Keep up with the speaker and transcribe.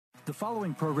The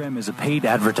following program is a paid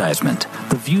advertisement.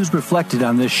 The views reflected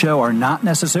on this show are not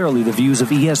necessarily the views of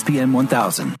ESPN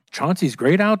 1000. Chauncey's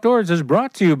Great Outdoors is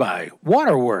brought to you by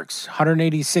Waterworks,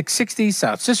 18660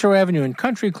 South Cicero Avenue in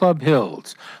Country Club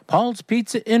Hills, Paul's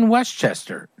Pizza in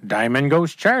Westchester,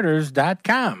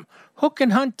 DiamondGhostCharters.com,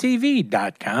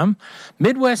 HookandHuntTV.com,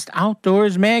 Midwest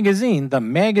Outdoors Magazine, the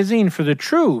magazine for the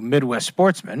true Midwest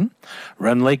sportsman,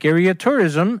 Rend Lake Area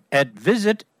Tourism at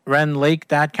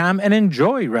visitrenlake.com and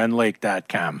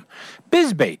enjoyrenlake.com.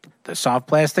 BizBait, the soft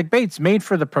plastic baits made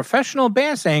for the professional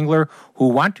bass angler who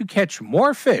want to catch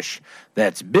more fish.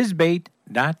 That's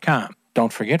bizbait.com.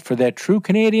 Don't forget, for that true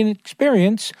Canadian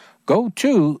experience, go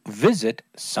to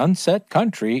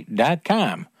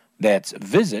visitsunsetcountry.com. That's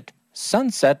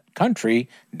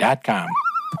visitsunsetcountry.com.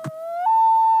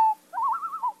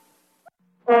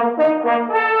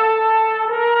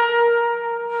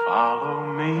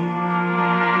 Follow me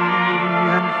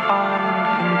and find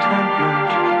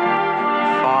contentment.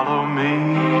 Follow me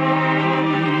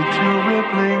to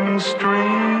rippling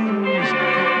streams.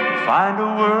 Find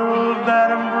a world that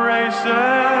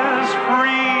embraces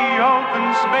free open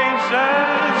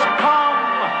spaces. Come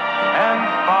and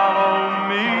follow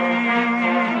me.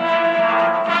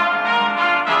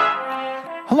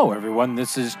 Hello, everyone.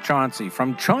 This is Chauncey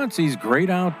from Chauncey's Great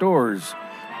Outdoors.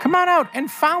 Come on out and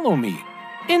follow me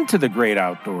into the great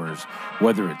outdoors,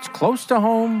 whether it's close to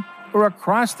home or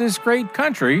across this great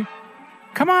country.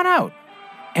 Come on out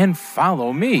and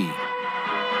follow me.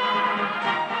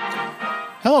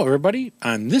 Hello, everybody.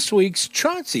 On this week's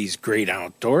Chauncey's Great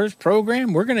Outdoors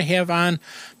program, we're going to have on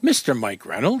Mr. Mike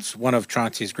Reynolds, one of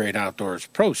Chauncey's Great Outdoors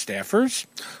pro staffers,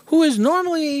 who is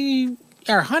normally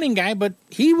our hunting guy, but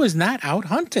he was not out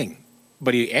hunting,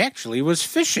 but he actually was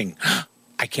fishing.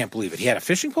 I can't believe it. He had a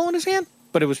fishing pole in his hand,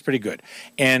 but it was pretty good.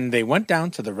 And they went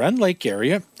down to the Rend Lake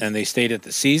area, and they stayed at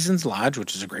the Seasons Lodge,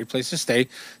 which is a great place to stay.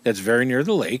 That's very near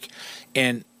the lake.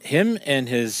 And him and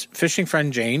his fishing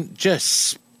friend Jane just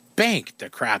spanked the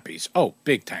crappies. Oh,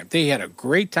 big time. They had a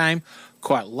great time.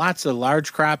 Caught lots of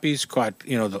large crappies. Caught,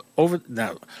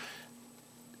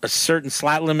 a certain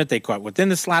slot limit. They caught within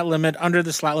the slot limit, under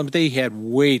the slot limit. They had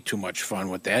way too much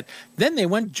fun with that. Then they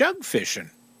went jug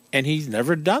fishing. And he's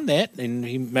never done that, and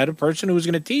he met a person who was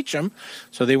going to teach him.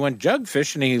 So they went jug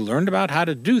fishing, and he learned about how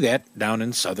to do that down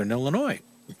in southern Illinois.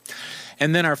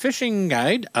 And then our fishing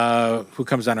guide, who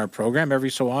comes on our program every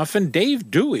so often, Dave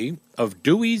Dewey of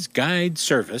Dewey's Guide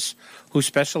Service, who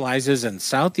specializes in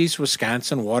southeast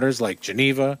Wisconsin waters like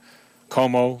Geneva,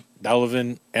 Como,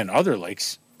 Delavan, and other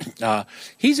lakes.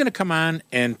 He's going to come on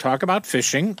and talk about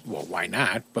fishing. Well, why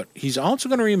not? But he's also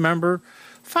going to remember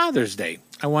Father's Day.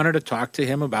 I wanted to talk to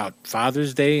him about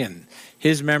Father's Day and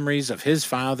his memories of his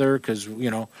father, because, we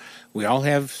all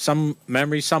have some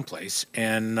memories someplace.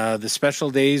 And the special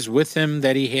days with him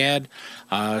that he had,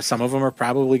 some of them are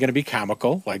probably going to be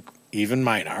comical, like even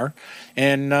mine are.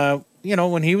 And,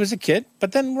 when he was a kid.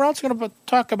 But then we're also going to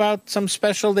talk about some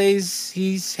special days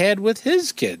he's had with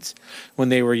his kids when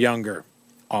they were younger,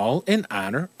 all in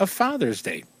honor of Father's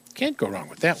Day. Can't go wrong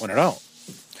with that one at all.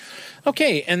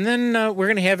 Okay, and then we're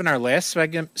going to have in our last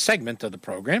segment of the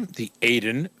program, the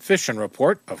Aiden Fishing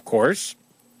Report, of course.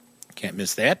 Can't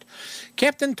miss that.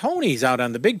 Captain Tony's out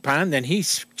on the big pond, and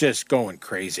he's just going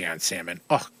crazy on salmon.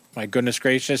 Oh, my goodness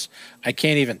gracious. I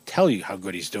can't even tell you how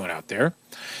good he's doing out there.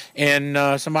 And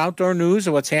some outdoor news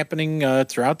of what's happening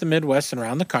throughout the Midwest and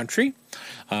around the country.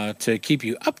 To keep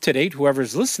you up to date,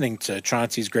 whoever's listening to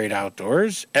Chauncey's Great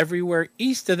Outdoors, everywhere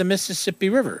east of the Mississippi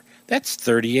River. That's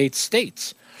 38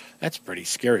 states. That's pretty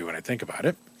scary when I think about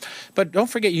it. But don't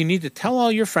forget, you need to tell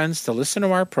all your friends to listen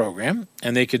to our program,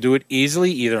 and they could do it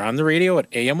easily either on the radio at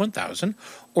AM 1000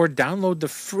 or download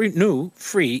the new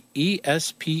free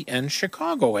ESPN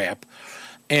Chicago app.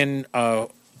 And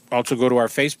also go to our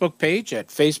Facebook page at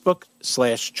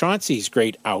Facebook/Chauncey's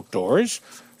Great Outdoors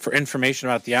for information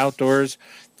about the outdoors.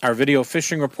 Our video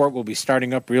fishing report will be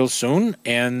starting up real soon,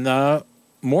 and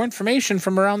more information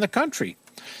from around the country.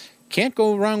 Can't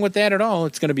go wrong with that at all.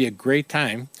 It's going to be a great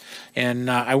time. And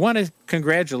I want to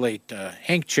congratulate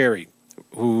Hank Cherry,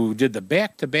 who did the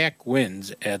back-to-back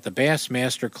wins at the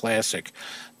Bassmaster Classic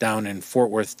down in Fort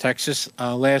Worth, Texas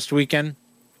last weekend.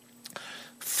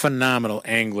 Phenomenal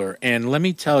angler. And let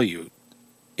me tell you,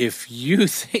 if you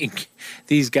think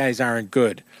these guys aren't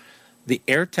good, the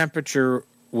air temperature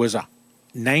was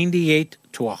 98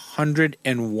 to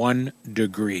 101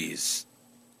 degrees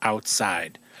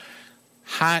outside.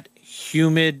 Hot,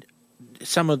 humid,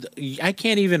 I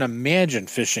can't even imagine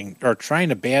fishing or trying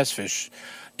to bass fish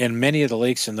in many of the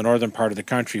lakes in the northern part of the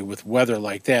country with weather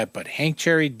like that. But Hank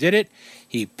Cherry did it.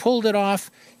 He pulled it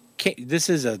off. This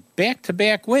is a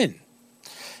back-to-back win.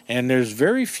 And there's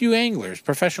very few anglers,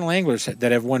 professional anglers,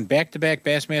 that have won back-to-back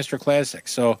Bassmaster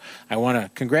Classics. So I want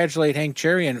to congratulate Hank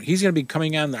Cherry, and he's going to be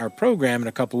coming on our program in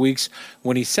a couple weeks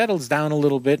when he settles down a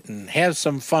little bit and has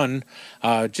some fun,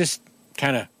 just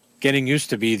kind of getting used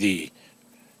to be the,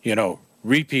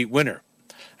 repeat winner.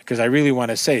 Because I really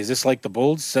want to say, is this like the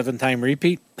Bulls, 7-time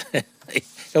repeat?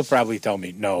 He'll probably tell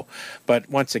me no. But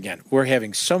once again, we're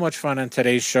having so much fun on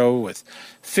today's show with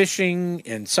fishing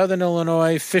in southern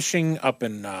Illinois, fishing up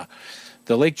in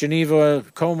the Lake Geneva,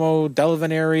 Como,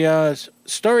 Delavan area,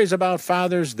 stories about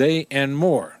Father's Day, and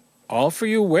more. All for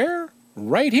you where?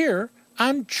 Right here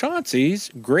on Chauncey's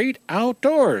Great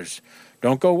Outdoors.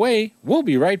 Don't go away. We'll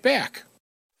be right back.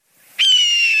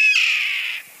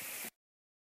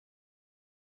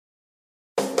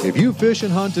 If you fish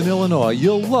and hunt in Illinois,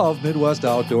 you'll love Midwest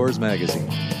Outdoors magazine.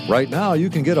 Right now, you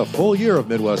can get a full year of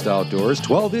Midwest Outdoors,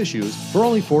 12 issues, for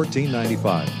only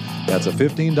 $14.95. That's a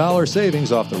 $15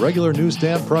 savings off the regular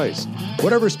newsstand price.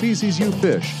 Whatever species you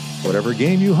fish, whatever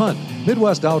game you hunt,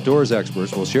 Midwest Outdoors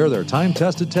experts will share their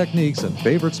time-tested techniques and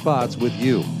favorite spots with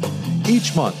you.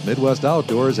 Each month, Midwest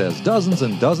Outdoors has dozens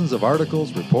and dozens of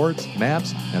articles, reports,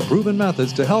 maps, and proven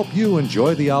methods to help you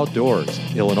enjoy the outdoors.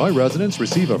 Illinois residents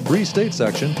receive a free state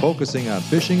section focusing on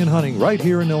fishing and hunting right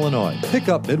here in Illinois. Pick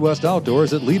up Midwest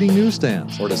Outdoors at leading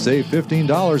newsstands. Or to save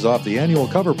 $15 off the annual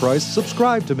cover price,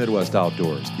 subscribe to Midwest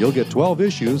Outdoors. You'll get 12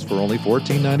 issues for only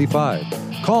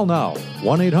 $14.95. Call now,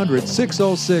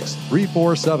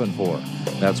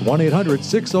 1-800-606-3474. That's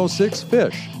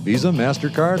 1-800-606-FISH. Visa,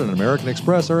 MasterCard, and American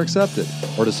Express are accepted.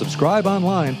 Or to subscribe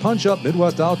online, punch up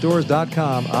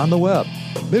MidwestOutdoors.com on the web.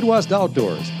 Midwest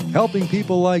Outdoors, helping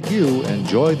people like you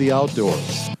enjoy the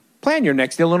outdoors. Plan your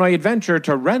next Illinois adventure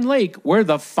to Wren Lake, where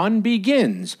the fun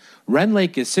begins. Wren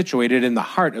Lake is situated in the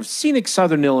heart of scenic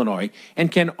southern Illinois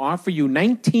and can offer you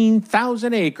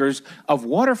 19,000 acres of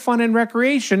water fun and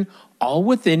recreation, all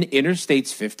within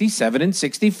Interstates 57 and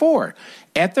 64.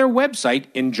 At their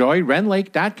website,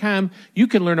 enjoywrenlake.com, you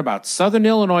can learn about Southern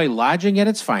Illinois lodging at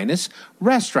its finest,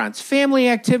 restaurants, family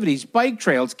activities, bike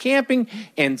trails, camping,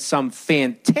 and some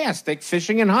fantastic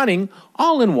fishing and hunting,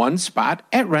 all in one spot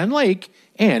at Wren Lake.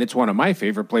 And it's one of my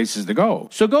favorite places to go.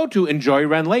 So go to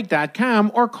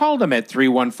enjoywrenlake.com or call them at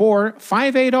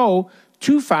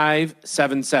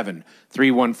 314-580-2577.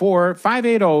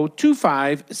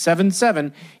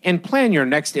 314-580-2577 and plan your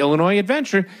next Illinois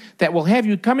adventure that will have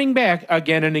you coming back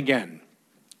again and again.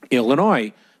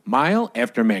 Illinois, mile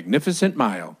after magnificent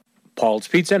mile. Paul's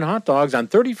Pizza and Hot Dogs on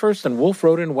 31st and Wolf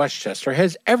Road in Westchester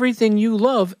has everything you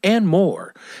love and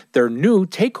more. Their new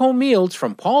take-home meals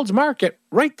from Paul's Market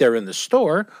right there in the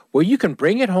store, where you can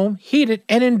bring it home, heat it,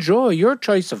 and enjoy your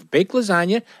choice of baked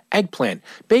lasagna, eggplant,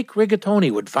 baked rigatoni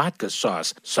with vodka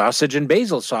sauce, sausage and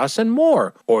basil sauce, and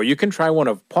more. Or you can try one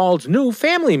of Paul's new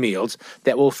family meals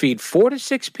that will feed 4 to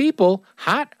 6 people,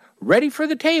 hot, ready for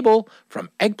the table, from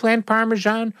eggplant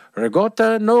parmesan,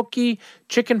 ricotta gnocchi,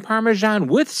 chicken parmesan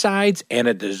with sides, and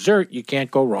a dessert you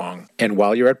can't go wrong. And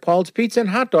while you're at Paul's Pizza and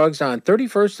Hot Dogs on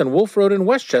 31st and Wolf Road in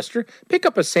Westchester, pick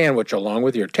up a sandwich along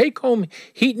with your take-home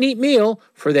heat and eat meal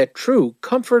for that true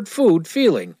comfort food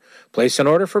feeling. Place an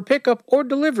order for pickup or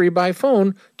delivery by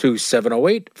phone to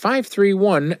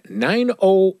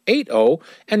 708-531-9080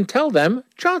 and tell them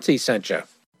Chauncey sent you.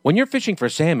 When you're fishing for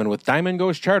salmon with Diamond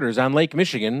Ghost Charters on Lake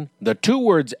Michigan, the 2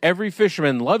 words every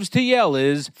fisherman loves to yell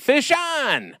is, "Fish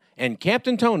on!" And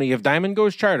Captain Tony of Diamond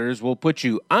Ghost Charters will put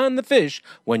you on the fish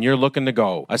when you're looking to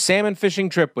go. A salmon fishing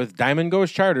trip with Diamond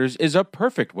Ghost Charters is a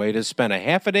perfect way to spend a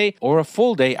half a day or a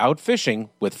full day out fishing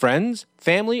with friends,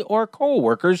 family, or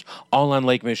co-workers all on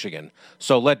Lake Michigan.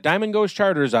 So let Diamond Ghost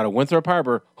Charters out of Winthrop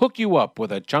Harbor hook you up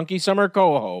with a chunky summer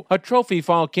coho, a trophy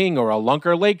fall king, or a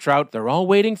lunker lake trout. They're all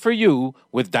waiting for you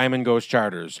with Diamond Ghost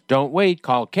Charters. Don't wait.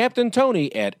 Call Captain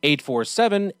Tony at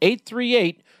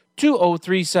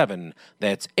 847-838-2037.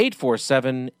 That's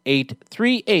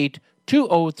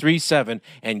 847-838-2037.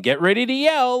 And get ready to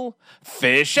yell,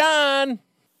 "Fish on!"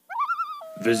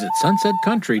 Visit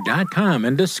sunsetcountry.com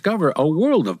and discover a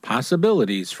world of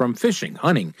possibilities from fishing,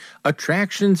 hunting,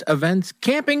 attractions, events,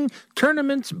 camping,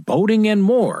 tournaments, boating, and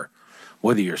more.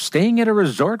 Whether you're staying at a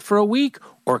resort for a week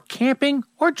or camping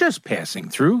or just passing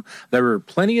through, there are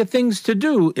plenty of things to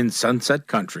do in Sunset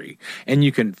Country, and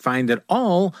you can find it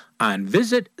all on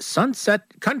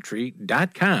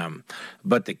visitsunsetcountry.com.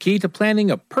 But the key to planning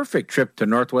a perfect trip to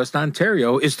Northwest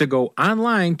Ontario is to go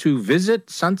online to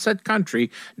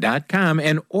visitsunsetcountry.com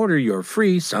and order your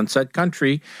free Sunset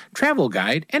Country travel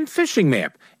guide and fishing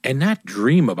map, and not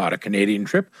dream about a Canadian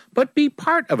trip, but be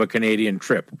part of a Canadian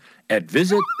trip at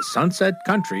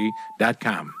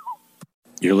visitsunsetcountry.com.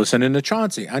 You're listening to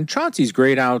Chauncey on Chauncey's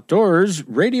Great Outdoors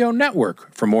Radio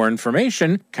Network. For more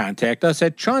information, contact us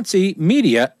at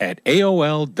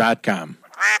chaunceymedia@aol.com.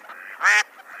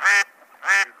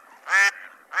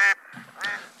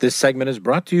 This segment is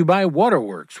brought to you by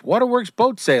Waterworks. Waterworks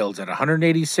Boat Sales at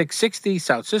 18660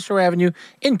 South Cicero Avenue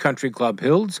in Country Club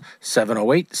Hills,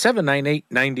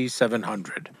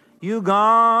 708-798-9700. You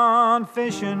gone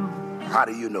fishing? How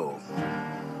do you know?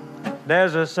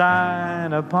 There's a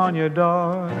sign upon your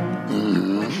door.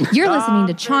 You're listening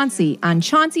to Chauncey on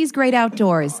Chauncey's Great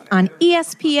Outdoors on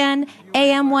ESPN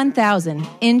AM 1000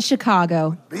 in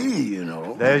Chicago.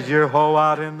 There's your hoe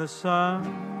out in the sun.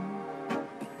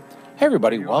 Hey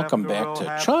everybody, welcome back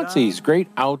to Chauncey's Great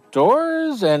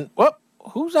Outdoors. And,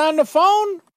 who's on the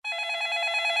phone?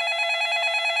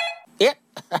 Yeah.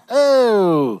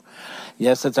 Oh,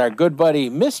 yes, it's our good buddy,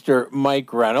 Mr.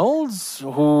 Mike Reynolds,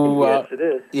 who... yes, it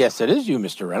is. Yes, it is you,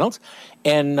 Mr. Reynolds.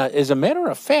 And as a matter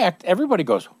of fact, everybody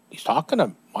goes, he's talking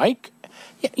to Mike?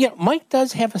 Yeah, Mike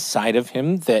does have a side of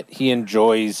him that he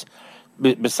enjoys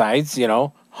besides,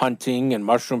 hunting and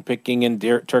mushroom picking and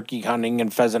turkey hunting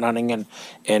and pheasant hunting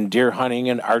and deer hunting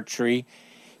and archery.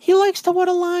 He likes to wet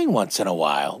a line once in a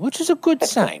while, which is a good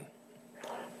sign.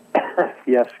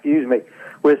 Yeah, excuse me.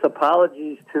 With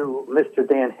apologies to Mr.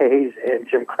 Dan Hayes and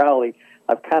Jim Crowley,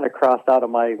 I've kind of crossed out of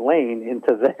my lane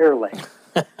into their lane.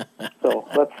 So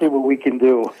let's see what we can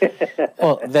do.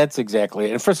 Well, that's exactly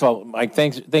it. And first of all, Mike,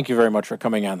 thank you very much for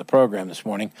coming on the program this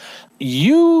morning.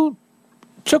 You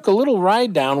took a little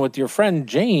ride down with your friend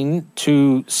Jane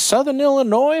to Southern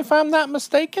Illinois, if I'm not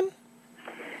mistaken?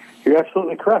 You're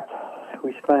absolutely correct.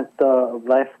 We spent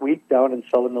last week down in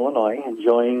Southern Illinois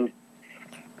enjoying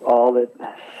all that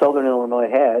Southern Illinois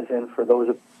has. And for those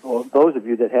of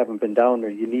you that haven't been down there,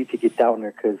 you need to get down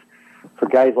there because for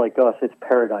guys like us, it's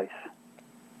paradise.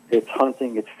 It's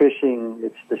hunting, it's fishing,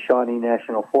 it's the Shawnee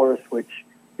National Forest, which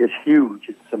is huge.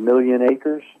 It's 1 million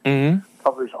acres. Mm-hmm.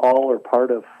 Covers all or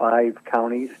part of 5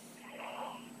 counties.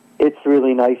 It's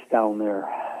really nice down there.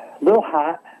 A little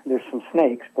hot. There's some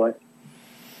snakes, but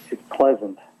it's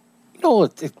pleasant.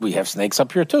 We have snakes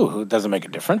up here too. It doesn't make a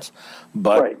difference.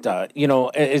 But right. The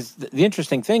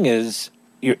interesting thing is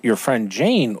your friend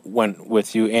Jane went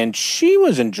with you, and she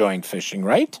was enjoying fishing,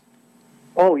 right?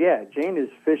 Oh yeah, Jane has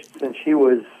fished since she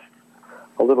was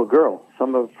a little girl.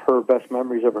 Some of her best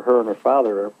memories of her and her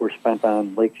father were spent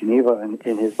on Lake Geneva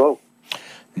in his boat.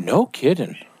 No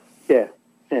kidding. Yeah,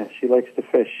 she likes to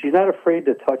fish. She's not afraid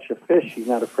to touch a fish. She's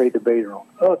not afraid to bait her own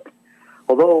hook.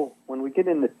 Although, when we get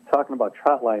into talking about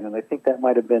trot line, and I think that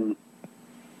might have been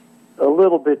a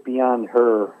little bit beyond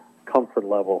her comfort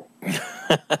level.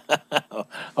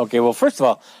 Okay, well, first of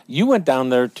all, you went down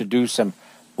there to do some,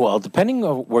 well, depending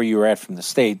on where you were at from the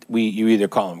state, you either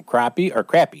call them crappie or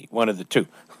crappie, one of the two.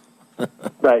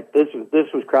 Right, this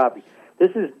was crappie.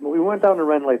 We went down to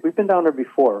Wren Lake. We've been down there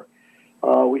before.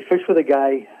 We fished with a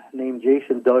guy named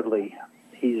Jason Dudley.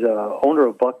 He's owner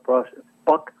of Buck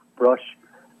Brush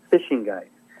Fishing Guide.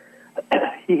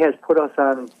 He has put us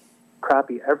on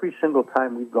crappie every single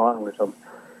time we've gone with him.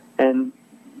 And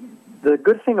the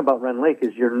good thing about Wren Lake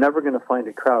is you're never going to find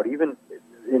a crowd. Even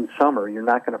in summer, you're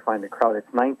not going to find a crowd.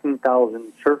 It's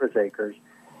 19,000 surface acres,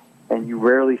 and you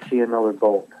rarely see another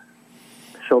boat.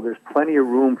 So there's plenty of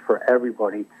room for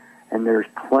everybody, and there's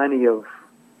plenty of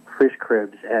fish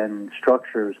cribs and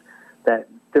structures that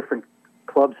different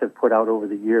clubs have put out over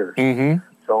the years. Mm-hmm.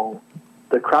 So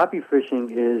the crappie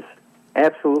fishing is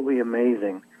absolutely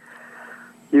amazing.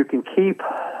 You can keep,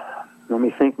 let me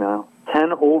think now,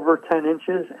 10 over 10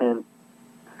 inches and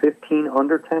 15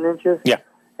 under 10 inches. Yeah.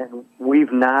 And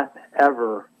we've not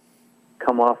ever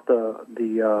come off the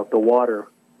water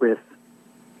with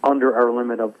under our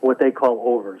limit of what they call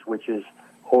overs, which is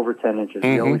over 10 inches.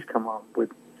 Mm-hmm. We always come up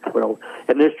with 12.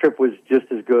 And this trip was just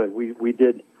as good. We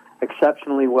did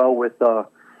exceptionally well with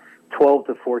 12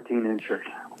 to 14 inches.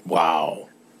 Wow.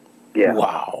 Yeah.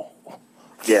 Wow.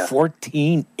 Yeah.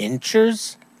 14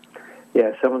 inches?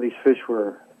 Yeah, some of these fish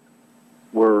were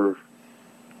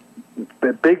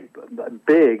big,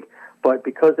 but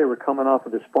because they were coming off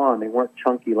of the spawn, they weren't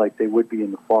chunky like they would be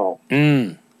in the fall.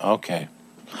 Okay.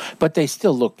 But they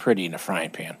still look pretty in a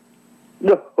frying pan.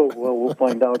 No, well, we'll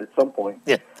find out at some point.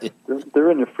 Yeah.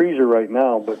 They're in the freezer right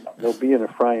now, but they'll be in a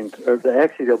frying.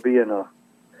 Actually, they'll be in a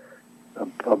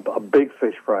big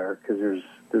fish fryer because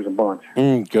there's a bunch.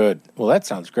 Good. Well, that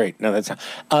sounds great. No,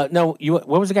 what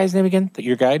was the guy's name again?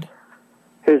 Your guide?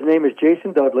 His name is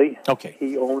Jason Dudley. Okay.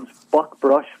 He owns Buck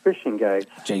Brush Fishing Guides.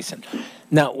 Jason.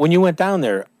 Now, when you went down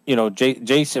there,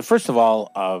 Jason. First of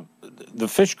all, the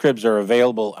fish cribs are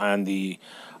available on the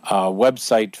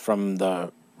website from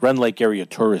the Rend Lake area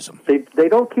tourism. They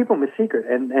don't keep them a secret,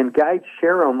 and guides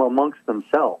share them amongst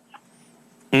themselves.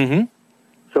 Mm-hmm.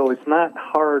 So it's not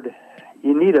hard.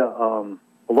 You need a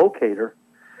locator.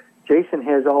 Jason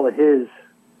has all of his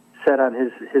set on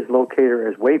his locator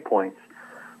as waypoints.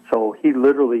 So he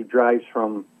literally drives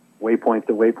from waypoint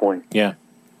to waypoint. Yeah.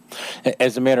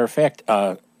 As a matter of fact,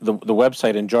 the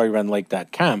website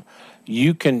enjoyrendlake.com,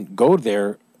 you can go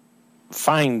there,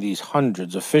 find these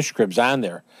hundreds of fish cribs on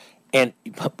there, and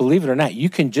believe it or not, you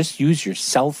can just use your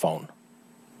cell phone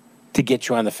to get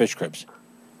you on the fish cribs.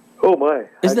 Oh my!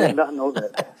 I did not know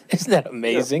that. Isn't that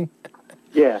amazing?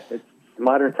 Yeah, it's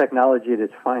modern technology at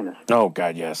its finest. Oh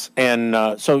God, yes.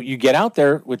 And so you get out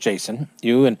there with Jason,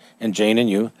 you and Jane and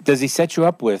you. Does he set you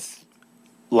up with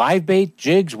live bait,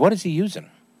 jigs? What is he using?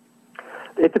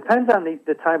 It depends on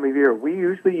the time of year. We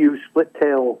usually use split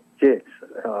tail jigs,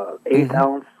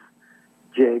 8-ounce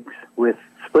jigs with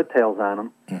split tails on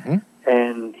them. Mm-hmm.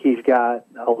 And he's got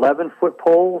 11-foot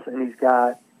poles, and he's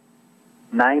got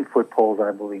 9-foot poles,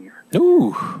 I believe.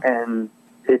 Ooh. And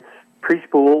it's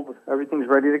pre-spooled. Everything's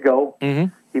ready to go.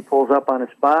 Mm-hmm. He pulls up on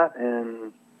a spot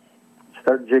and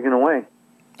start jigging away.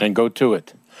 And go to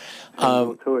it.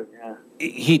 Go to it,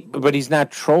 yeah. But he's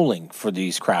not trolling for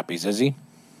these crappies, is he?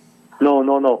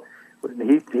 No.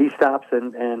 He stops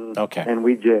and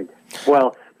we jig.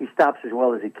 Well, he stops as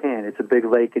well as he can. It's a big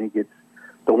lake, and he gets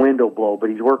the wind will blow,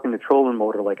 but he's working the trolling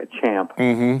motor like a champ.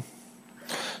 Mm-hmm.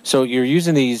 So you're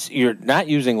using these. You're not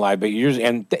using live bait. You're using,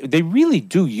 and they really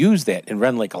do use that in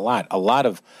Rend Lake a lot. A lot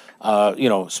of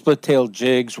split-tailed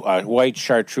jigs, white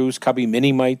chartreuse, cubby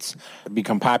mini mites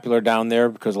become popular down there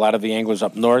because a lot of the anglers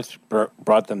up north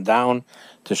brought them down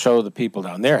to show the people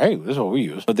down there, hey, this is what we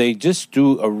use. So they just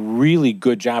do a really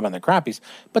good job on the crappies.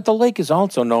 But the lake is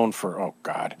also known for,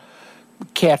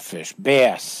 catfish,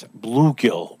 bass,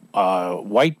 bluegill,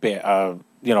 white bass,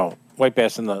 white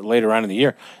bass later on in the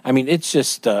year. I mean, it's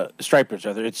just stripers.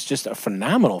 It's just a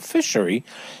phenomenal fishery.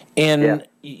 And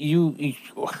you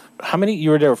how many?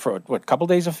 You were there for what? Couple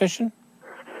days of fishing?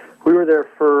 We were there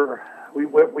for. We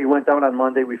went down on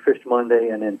Monday. We fished Monday,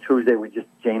 and then Tuesday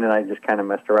Jane and I just kind of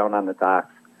messed around on the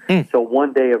docks. So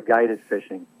one day of guided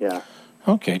fishing. Yeah.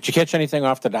 Okay. Did you catch anything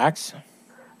off the docks?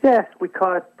 Yeah, we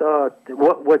caught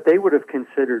what they would have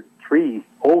considered 3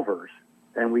 overs,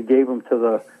 and we gave them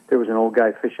to there was an old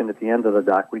guy fishing at the end of the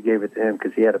dock. We gave it to him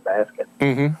because he had a basket.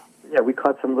 Mm-hmm. Yeah, we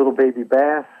caught some little baby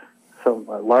bass, some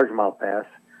largemouth bass.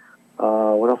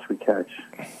 What else we catch?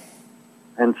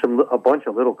 And a bunch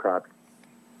of little crappie.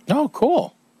 Oh,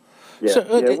 cool. Yeah,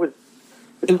 so,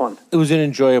 it's fun. It was an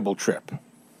enjoyable trip.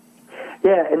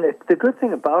 Yeah, and the good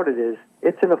thing about it is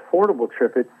it's an affordable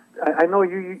trip. I know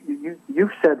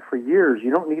you've said for years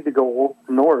you don't need to go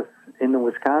north into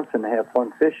Wisconsin to have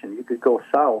fun fishing. You could go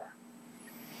south,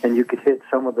 and you could hit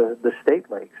some of the state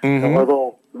lakes. Mm-hmm.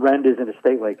 Although Rend isn't a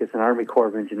state lake, it's an Army Corps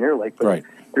of Engineer lake. But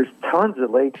there's tons of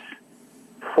lakes.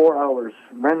 4 hours.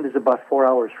 Rend is about 4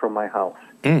 hours from my house.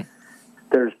 Mm.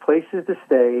 There's places to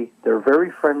stay. They're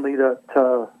very friendly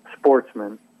to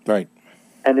sportsmen. Right.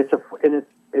 And it's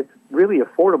really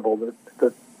affordable.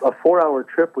 A 4-hour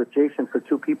trip with Jason for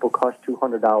 2 people costs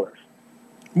 $200.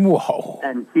 Whoa.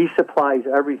 And he supplies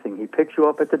everything. He picks you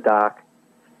up at the dock.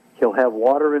 He'll have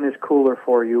water in his cooler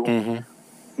for you.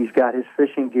 Mm-hmm. He's got his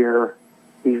fishing gear.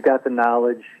 He's got the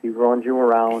knowledge. He runs you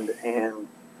around, and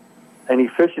he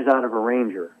fishes out of a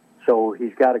Ranger. So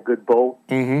he's got a good boat.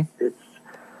 Mm-hmm.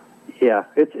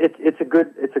 It's a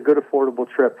good affordable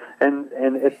trip. And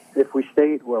if we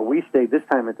stayed this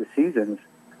time at the Seasons,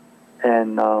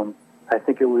 and I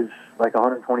think it was like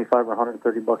 $125 or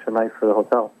 $130 a night for the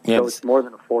hotel. Yeah, so it's more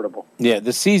than affordable. Yeah,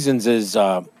 the Seasons is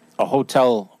a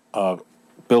hotel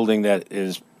building that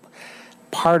is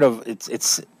part of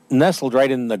it's nestled right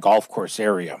in the golf course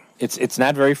area. It's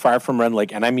not very far from Rend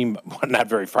Lake, and I mean not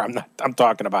very far. I'm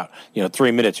talking about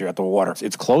 3 minutes. You're at the water.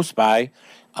 It's close by.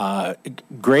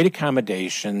 Great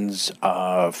accommodations,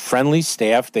 friendly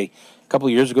staff. A couple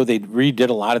of years ago, they redid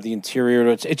a lot of the interior.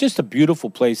 It's just a beautiful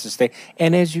place to stay,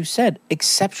 and as you said,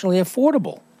 exceptionally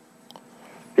affordable.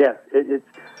 Yeah,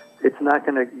 it's not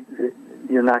going to.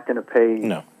 You're not going to pay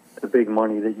the big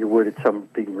money that you would at some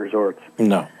big resorts.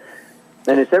 No.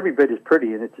 And it's every bit as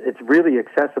pretty, and it's really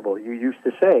accessible. You used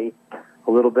to say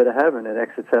a little bit of heaven at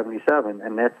exit 77,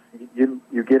 and that's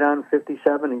you get on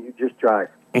 57 and you just drive.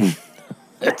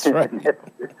 That's right.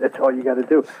 That's all you got to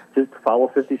do. Just follow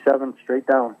 57 straight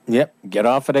down. Yep. Get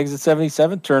off at exit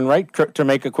 77, turn right to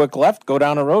make a quick left, go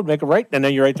down the road, make a right, and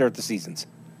then you're right there at the Seasons.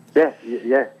 Yeah,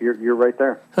 you're right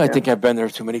there. I think I've been there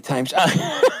too many times.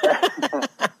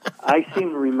 I seem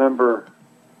to remember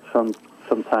some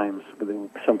sometimes,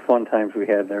 some fun times we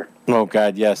had there. Oh,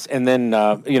 God, yes. And then,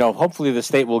 hopefully the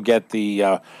state will get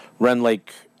the Wren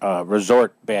Lake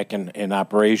resort back in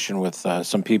operation with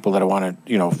some people that want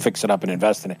to, fix it up and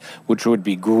invest in it, which would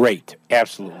be great.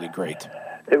 Absolutely great.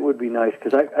 It would be nice,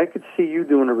 because I could see you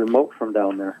doing a remote from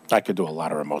down there. I could do a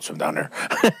lot of remotes from down there.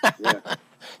 Yeah.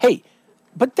 Hey,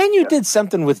 but then you did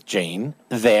something with Jane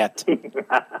that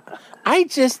I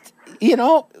just,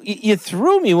 you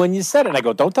threw me when you said it. I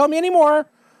go, don't tell me anymore.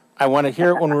 I want to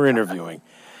hear it when we're interviewing.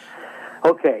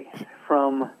 Okay,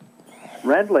 from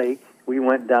Red Lake, we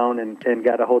went down and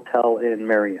got a hotel in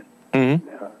Marion.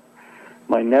 Mm-hmm.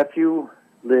 My nephew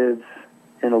lives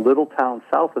in a little town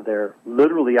south of there,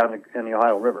 literally on the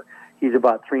Ohio River. He's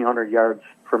about 300 yards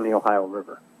from the Ohio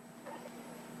River.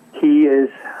 He is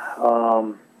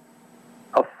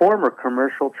a former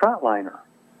commercial trout liner,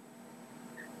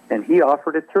 and he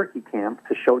offered a turkey camp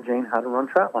to show Jane how to run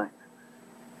trout lines.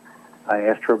 I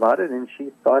asked her about it, and she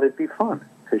thought it'd be fun,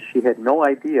 because she had no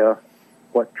idea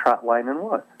what trout lining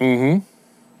was. Mm-hmm.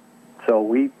 So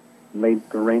we made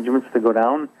arrangements to go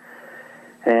down,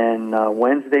 and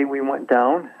Wednesday we went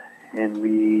down, and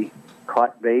we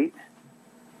caught bait,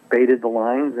 baited the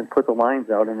lines, and put the lines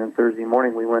out, and then Thursday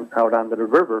morning we went out onto the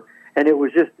river, and it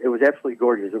was absolutely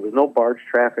gorgeous. There was no barge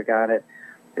traffic on it.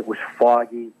 It was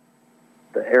foggy.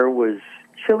 The air was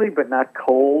chilly but not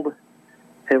cold.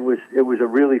 It was a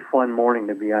really fun morning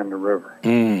to be on the river.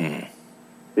 Mm.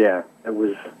 Yeah, it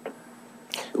was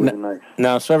nice.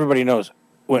 Now, so everybody knows,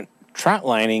 when trout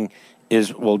lining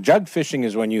is, jug fishing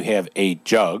is when you have a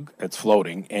jug that's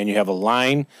floating and you have a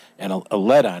line and a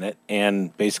lead on it,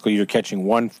 and basically you're catching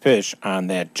one fish on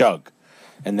that jug.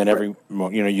 And then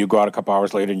you go out a couple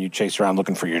hours later and you chase around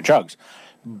looking for your jugs.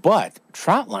 But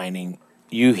trout lining,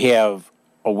 you have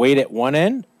a weight at one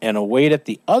end and a weight at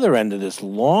the other end of this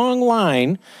long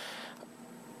line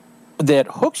that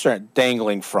hooks are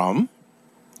dangling from,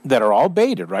 that are all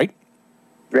baited, right?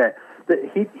 Yeah.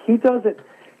 He does it.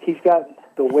 He's got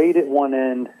the weight at one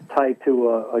end tied to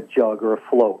a jug or a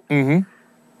float. Mm-hmm.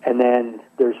 And then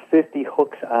there's 50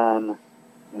 hooks on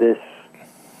this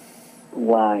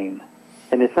line.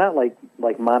 And it's not like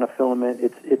monofilament.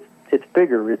 It's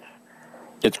bigger.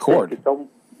 It's cord.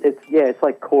 It's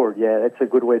like cord. Yeah, that's a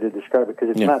good way to describe it, because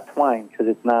it's not twine, because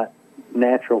it's not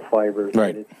natural fibers.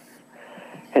 Right.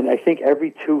 And I think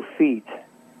every 2 feet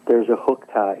there's a hook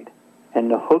tied,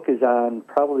 and the hook is on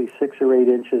probably 6 or 8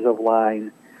 inches of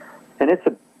line, and it's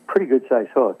a pretty good size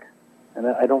hook. And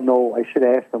I don't know. I should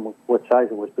ask them what size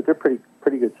it was, but they're pretty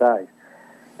good size.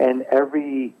 And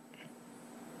every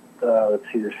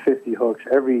there's 50 hooks.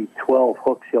 Every 12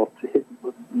 hooks he'll hit.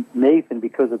 Nathan,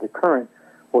 because of the current,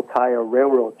 will tie a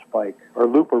railroad spike or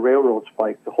loop a railroad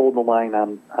spike to hold the line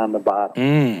on the bottom.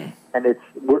 Mm. And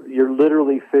you're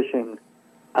literally fishing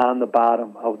on the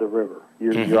bottom of the river.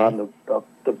 You're on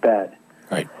the bed.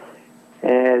 Right.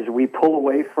 As we pull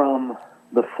away from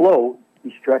the float,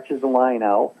 he stretches the line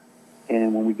out,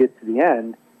 and when we get to the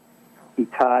end,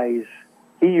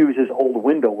 he uses old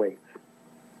window weights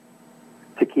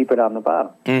to keep it on the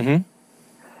bottom. Mm-hmm.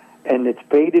 And it's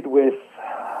baited with,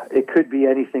 it could be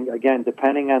anything, again,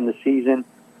 depending on the season.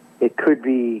 It could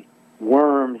be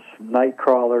worms, night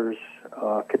crawlers,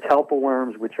 catalpa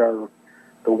worms, which are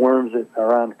the worms that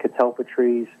are on catalpa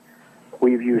trees.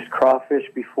 We've used crawfish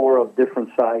before of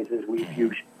different sizes. We've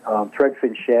used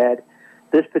threadfin shad.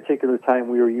 This particular time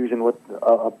we were using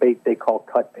a bait they call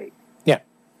cut bait. Yeah.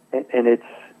 And it's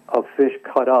a fish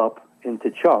cut up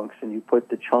into chunks, and you put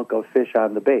the chunk of fish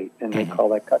on the bait, and they call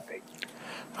that cut bait.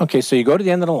 Okay, so you go to the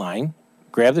end of the line,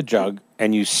 grab the jug,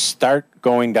 and you start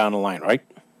going down the line, right?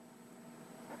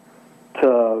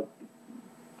 To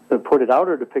put it out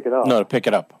or to pick it up? No, to pick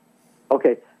it up.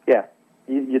 Okay, yeah.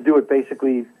 You do it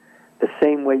basically the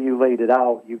same way you laid it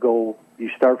out. You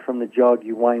start from the jug,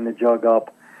 you wind the jug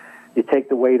up, you take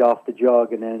the weight off the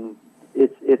jug, and then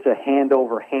it's a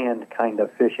hand-over-hand kind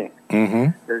of fishing.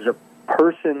 Mm-hmm. There's a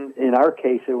person, in our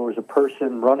case, it was a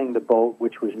person running the boat,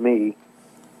 which was me.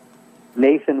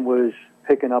 Nathan was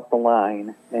picking up the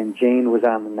line, and Jane was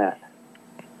on the net.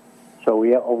 So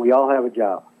we all have a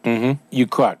job. Mm-hmm. You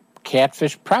caught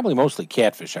catfish, probably mostly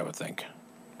catfish, I would think.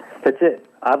 That's it.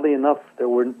 Oddly enough, there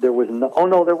was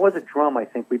a drum, I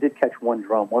think. We did catch one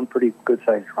pretty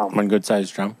good-sized drum. One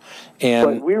good-sized drum.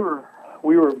 And but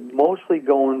we were mostly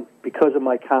going, because of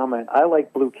my comment, I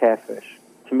like blue catfish.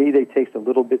 To me, they taste a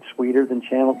little bit sweeter than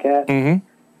channel cat. Mm-hmm.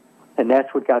 And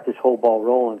that's what got this whole ball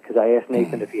rolling, because I asked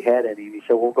Nathan if he had any, and he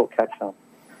said, we'll go catch some.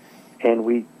 And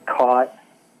we caught,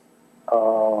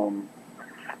 I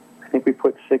think we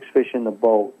put 6 fish in the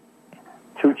boat,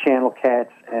 2 channel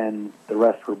cats, and the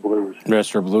rest were blues. The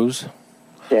rest were blues?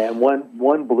 Yeah, and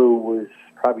one blue was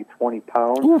probably 20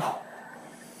 pounds. Oof.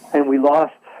 And we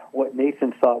lost what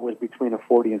Nathan thought was between a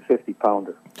 40 and 50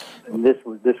 pounder. And this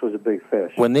was a big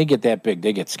fish. When they get that big,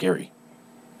 they get scary.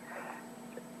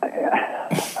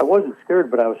 I wasn't scared,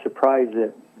 but I was surprised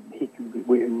that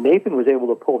Nathan was able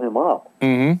to pull him up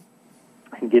and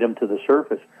get him to the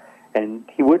surface, and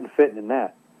he wouldn't fit in the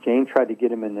net. Jane tried to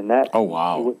get him in the net. Oh,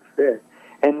 wow. He wouldn't fit.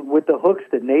 And with the hooks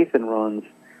that Nathan runs,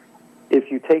 if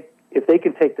they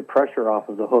can take the pressure off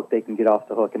of the hook, they can get off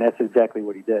the hook, and that's exactly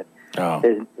what he did. Oh.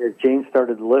 As Jane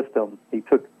started to lift him, he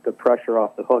took the pressure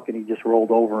off the hook, and he just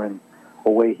rolled over, and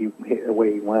away he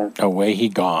went. Away he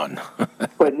gone.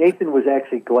 But Nathan was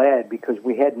actually glad because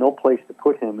we had no place to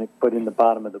put him but in the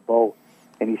bottom of the boat.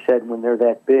 And he said when they're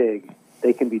that big,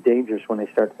 they can be dangerous when they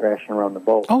start thrashing around the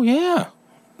boat. Oh, yeah.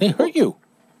 They hurt you.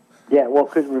 Yeah, well,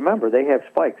 because remember, they have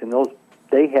spikes, and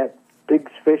big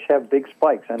fish have big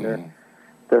spikes on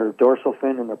their dorsal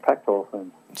fin and their pectoral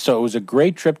fin. So it was a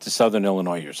great trip to Southern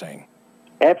Illinois, you're saying?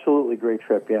 Absolutely great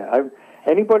trip, yeah.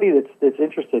 Anybody that's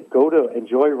interested, go to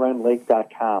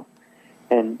enjoyrenlake.com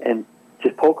and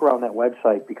just poke around that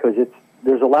website because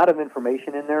there's a lot of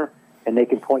information in there, and they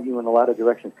can point you in a lot of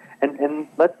directions. And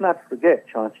let's not forget,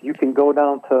 Chauncey, you can go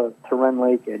down to Wren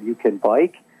Lake and you can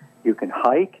bike, you can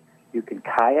hike, you can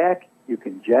kayak, you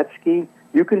can jet ski,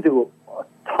 you can do a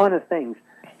ton of things,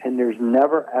 and there's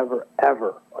never, ever,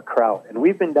 ever a crowd. And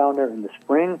we've been down there in the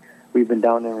spring, we've been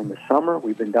down there in the summer,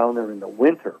 we've been down there in the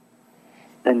winter,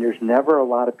 and there's never a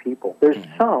lot of people. There's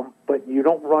some, but you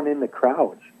don't run into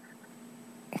crowds.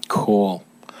 Cool.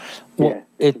 Well, Yeah,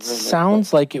 it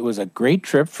sounds like it was a great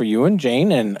trip for you and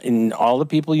Jane and all the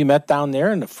people you met down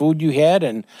there and the food you had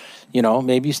and,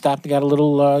 maybe you stopped and got a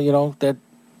little, that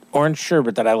orange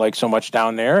sherbet that I like so much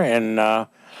down there and, a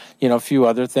few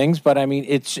other things. But, I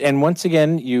mean, and once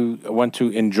again, you went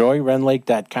to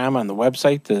enjoyrenlake.com on the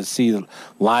website to see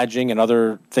lodging and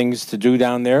other things to do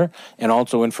down there and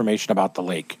also information about the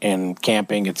lake and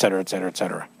camping, et cetera, et cetera, et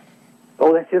cetera.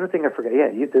 Oh, that's the other thing I forgot.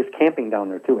 Yeah, there's camping down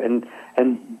there, too. And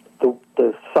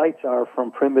the sites are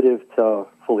from primitive to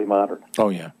fully modern. Oh,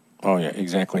 yeah,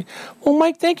 exactly. Well,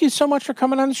 Mike, thank you so much for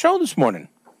coming on the show this morning.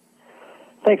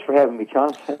 Thanks for having me,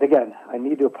 John. Again, I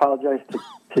need to apologize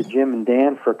to Jim and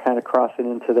Dan for kind of crossing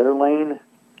into their lane.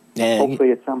 Yeah.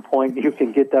 Hopefully at some point you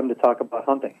can get them to talk about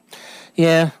hunting.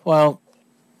 Yeah, well,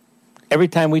 every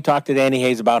time we talk to Danny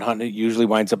Hayes about hunting, it usually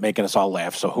winds up making us all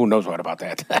laugh, so who knows what about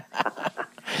that.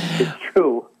 It's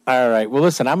true. All right. Well,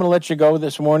 listen, I'm going to let you go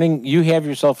this morning. You have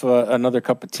yourself another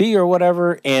cup of tea or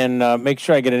whatever, and make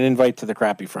sure I get an invite to the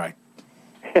crappie fry.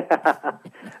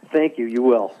 Thank you. You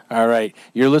will. All right.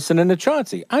 You're listening to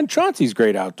Chauncey on Chauncey's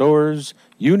Great Outdoors.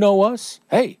 You know us.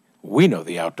 Hey, we know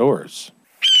the outdoors.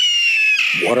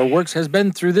 Waterworks has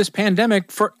been through this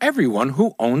pandemic for everyone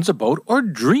who owns a boat or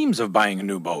dreams of buying a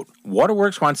new boat.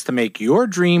 Waterworks wants to make your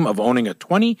dream of owning a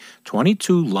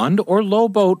 2022 Lund or Lowe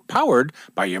boat powered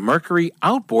by your Mercury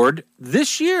outboard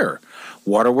this year.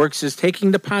 Waterworks is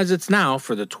taking deposits now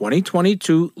for the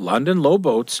 2022 Lund and Lowe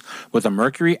boats with a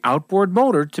Mercury outboard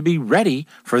motor to be ready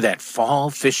for that fall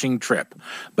fishing trip.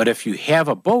 But if you have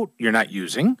a boat you're not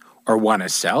using or want to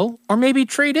sell or maybe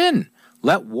trade in,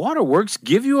 let Waterworks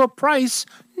give you a price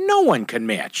no one can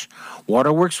match.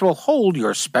 Waterworks will hold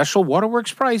your special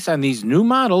Waterworks price on these new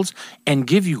models and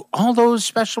give you all those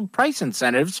special price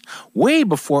incentives way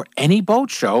before any boat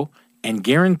show and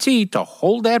guarantee to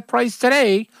hold that price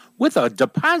today with a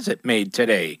deposit made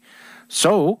today.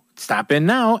 So stop in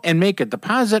now and make a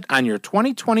deposit on your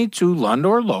 2022 Lund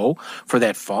or Lowe for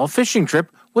that fall fishing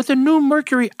trip with a new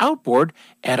Mercury outboard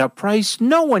at a price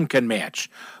no one can match.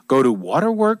 Go to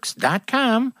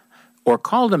waterworks.com or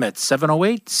call them at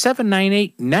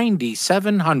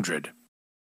 708-798-9700.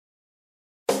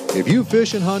 If you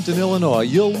fish and hunt in Illinois,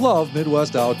 you'll love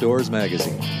Midwest Outdoors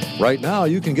magazine. Right now,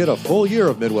 you can get a full year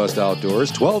of Midwest Outdoors,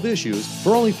 12 issues,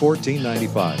 for only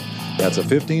 $14.95. That's a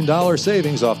 $15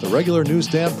 savings off the regular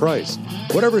newsstand price.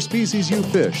 Whatever species you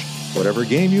fish, whatever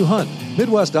game you hunt,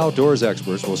 Midwest Outdoors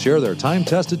experts will share their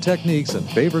time-tested techniques and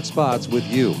favorite spots with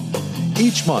you.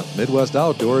 Each month, Midwest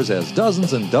Outdoors has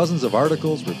dozens and dozens of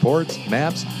articles, reports,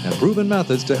 maps, and proven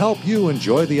methods to help you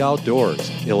enjoy the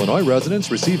outdoors. Illinois residents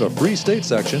receive a free state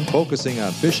section focusing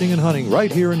on fishing and hunting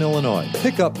right here in Illinois.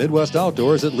 Pick up Midwest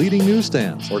Outdoors at leading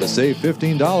newsstands. Or to save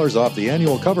 $15 off the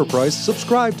annual cover price,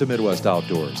 subscribe to Midwest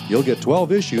Outdoors. You'll get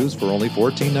 12 issues for only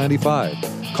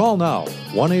 $14.95. Call now,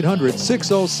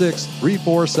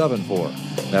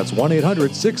 1-800-606-3474. That's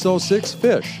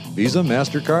 1-800-606-FISH. Visa,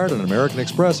 MasterCard, and American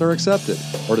Express are accepted.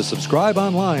 Or to subscribe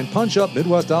online, punch up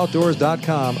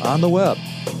MidwestOutdoors.com on the web.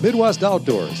 Midwest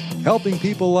Outdoors, helping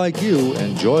people like you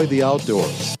enjoy the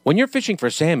outdoors. When you're fishing for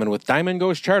salmon with Diamond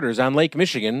Ghost Charters on Lake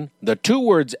Michigan, the 2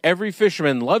 words every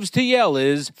fisherman loves to yell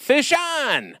is, fish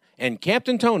on! And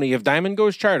Captain Tony of Diamond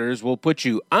Ghost Charters will put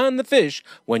you on the fish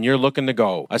when you're looking to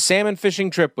go. A salmon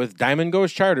fishing trip with Diamond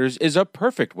Ghost Charters is a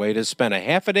perfect way to spend a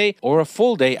half a day or a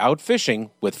full day out fishing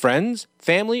with friends,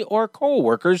 family, or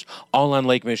co-workers all on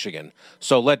Lake Michigan.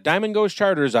 So let Diamond Ghost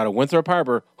Charters out of Winthrop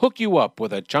Harbor hook you up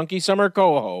with a chunky summer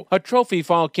coho, a trophy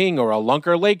fall king, or a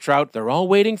lunker lake trout. They're all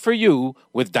waiting for you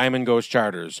with Diamond Ghost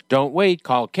Charters. Don't wait.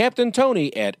 Call Captain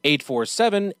Tony at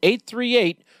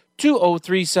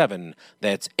 847-838-2037.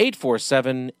 That's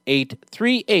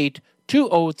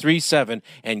 847-838-2037.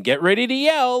 And get ready to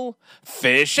yell,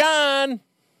 fish on!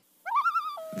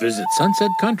 Visit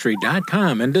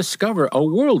sunsetcountry.com and discover a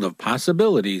world of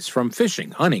possibilities from fishing,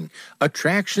 hunting,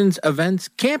 attractions, events,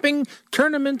 camping,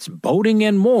 tournaments, boating,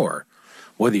 and more.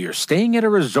 Whether you're staying at a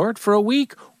resort for a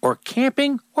week or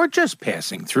camping or just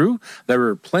passing through, there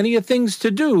are plenty of things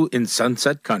to do in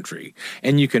Sunset Country,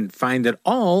 and you can find it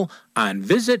all on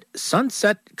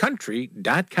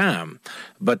visitsunsetcountry.com.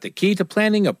 But the key to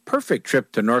planning a perfect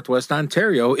trip to Northwest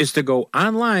Ontario is to go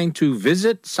online to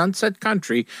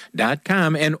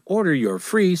visitsunsetcountry.com and order your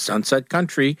free Sunset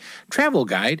Country travel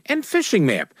guide and fishing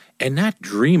map, and not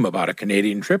dream about a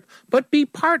Canadian trip, but be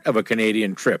part of a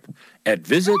Canadian trip at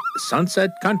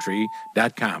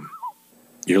visitsunsetcountry.com.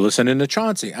 You're listening to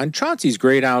Chauncey on Chauncey's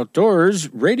Great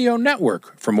Outdoors Radio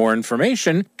Network. For more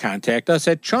information, contact us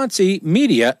at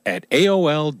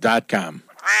chaunceymedia@aol.com.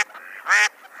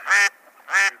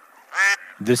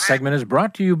 This segment is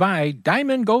brought to you by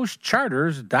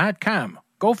DiamondGhostCharters.com.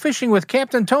 Go fishing with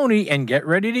Captain Tony and get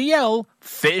ready to yell,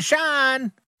 fish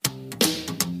on!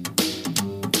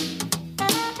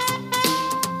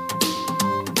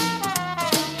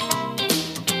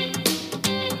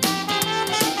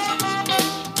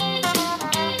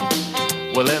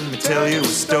 Well, let me tell you a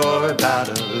story about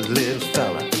a little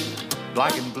fella,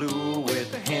 black and blue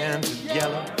with a hand of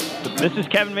yellow. This is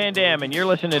Kevin Van Dam, and you're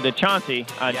listening to Chauncey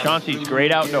on Chauncey's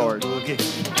Great Outdoors.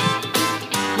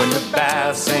 When the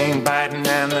bass ain't biting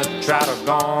and the trout are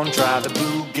gone, try the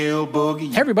bluegill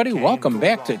boogie. Hey everybody, welcome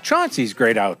back to Chauncey's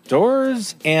Great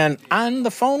Outdoors. And on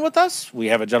the phone with us, we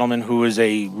have a gentleman who is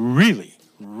a really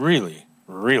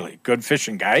good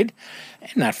fishing guide,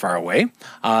 and not far away.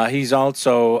 He's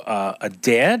also a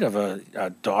dad of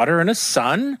a daughter and a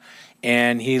son,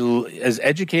 and he has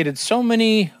educated so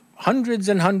many hundreds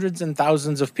and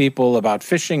thousands of people about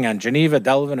fishing on Geneva,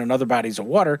 Delavan, and other bodies of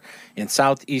water in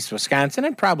southeast Wisconsin,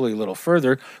 and probably a little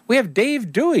further. We have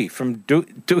Dave Dewey from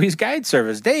Dewey's Guide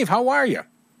Service. Dave, how are you?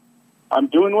 I'm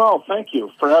doing well. Thank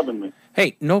you for having me.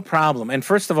 Hey, no problem. And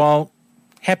first of all,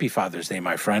 happy Father's Day,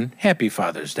 my friend. Happy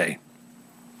Father's Day.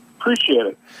 Appreciate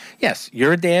it. Yes,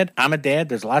 you're a dad. I'm a dad.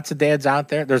 There's lots of dads out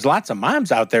there. There's lots of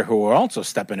moms out there who are also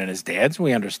stepping in as dads.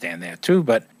 We understand that too.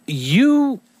 But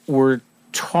you were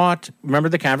taught, remember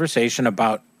the conversation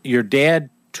about your dad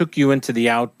took you into the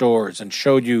outdoors and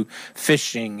showed you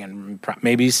fishing and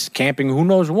maybe camping, who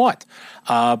knows what.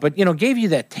 But, gave you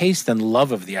that taste and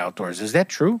love of the outdoors. Is that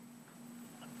true?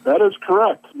 That is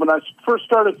correct. When I first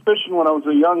started fishing when I was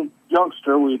a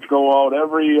youngster, we'd go out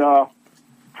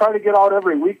try to get out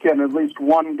every weekend, at least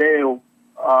one day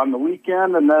on the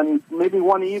weekend, and then maybe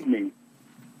one evening.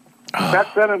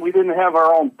 Back then, we didn't have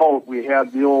our own boat. We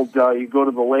had the old, you go to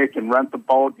the lake and rent the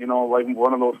boat, like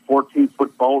one of those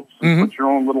 14-foot boats, and put your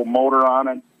own little motor on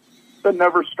it. That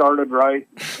never started right.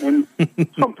 And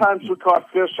sometimes we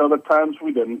caught fish, other times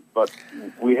we didn't, but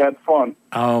we had fun.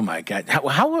 Oh, my God.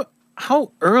 How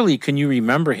early can you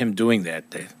remember him doing that,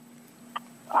 Dave?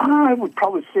 I would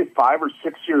probably say 5 or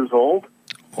 6 years old.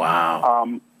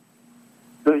 Wow.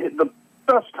 The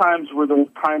best times were the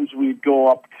times we'd go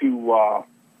up to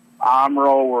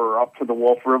Omro or up to the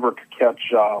Wolf River to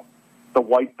catch the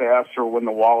white bass or when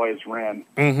the walleyes ran.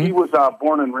 Mm-hmm. He was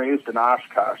born and raised in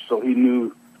Oshkosh, so he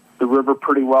knew the river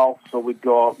pretty well, so we'd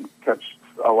go out and catch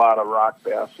a lot of rock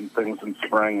bass and things in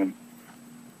spring and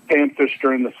panfish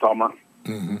during the summer.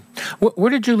 Mm-hmm. Where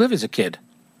did you live as a kid?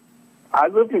 I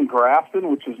lived in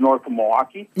Grafton, which is north of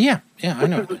Milwaukee. Yeah, I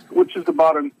know. Which is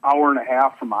about an hour and a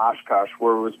half from Oshkosh,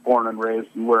 where I was born and raised,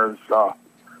 and where his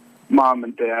mom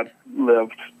and dad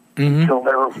lived until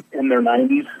they were in their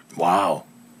 90s. Wow.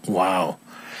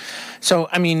 So,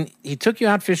 he took you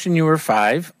out fishing. You were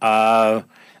 5.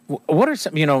 What are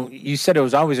some, you said it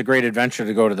was always a great adventure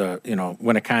to go to the,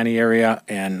 Winneconne area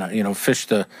and, fish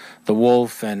the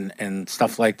wolf and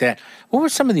stuff like that. What were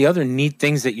some of the other neat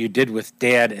things that you did with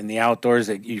Dad in the outdoors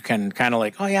that you can kind of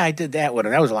like, oh, yeah, I did that with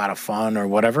him. That was a lot of fun or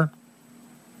whatever?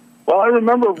 Well, I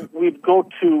remember we'd go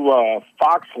to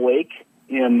Fox Lake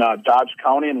in Dodge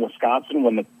County in Wisconsin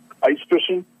when the ice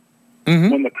fishing,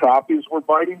 when the crappies were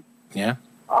biting. Yeah.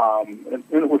 And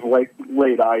it was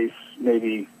late ice,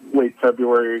 maybe late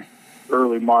February,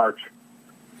 early March.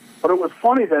 But it was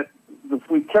funny that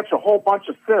we'd catch a whole bunch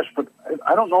of fish, but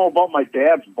I don't know about my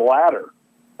dad's bladder.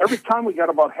 Every time we got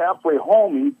about halfway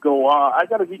home, he'd go, I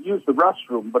got to use the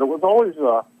restroom. But it was always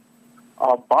a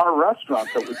bar restaurant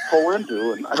that we'd pull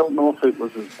into, and I don't know if it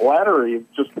was his bladder or he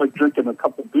just like drinking a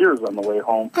couple beers on the way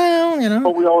home. Well, you know.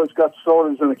 But we always got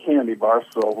sodas in a candy bar,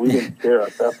 so we didn't care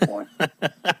at that point.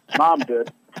 Mom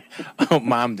did. Oh,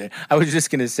 Mom did. I was just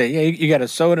going to say, yeah, you got a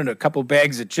soda and a couple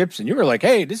bags of chips, and you were like,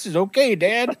 hey, this is okay,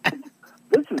 Dad.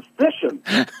 This is fishing.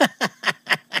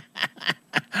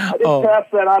 I didn't pass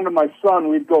that on to my son.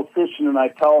 We'd go fishing, and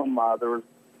I'd tell him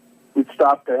we'd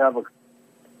stop to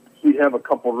he'd have a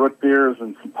couple root beers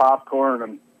and some popcorn,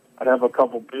 and I'd have a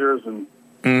couple beers. And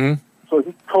so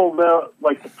he told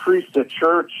like the priest at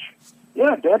church,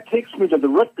 yeah, Dad takes me to the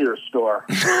root beer store.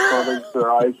 So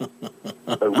their eyes,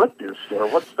 the root beer store,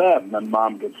 what's that? And then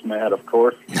Mom gets mad, of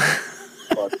course.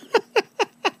 But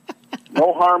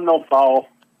no harm, no foul.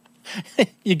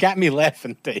 You got me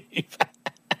laughing, Dave.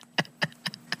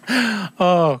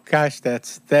 Oh gosh,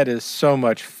 that is so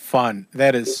much fun.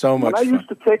 That is so much fun. When I used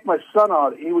to take my son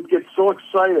out, he would get so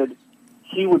excited,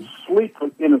 he would sleep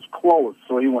in his clothes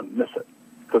so he wouldn't miss it.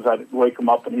 Because I'd wake him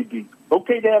up and he'd be,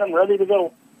 okay, Dad, I'm ready to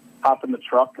go. Hop in the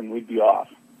truck and we'd be off.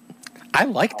 I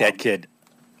like that kid.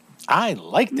 I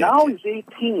like that now kid. He's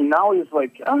 18. Now he's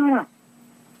like, can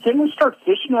we start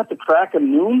fishing at the crack of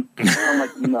noon? I'm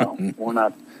like, no, we're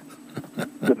not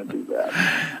going to do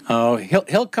that. Oh,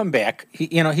 he'll come back. He's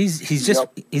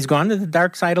gone to the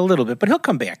dark side a little bit, but he'll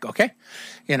come back. Okay,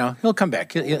 he'll come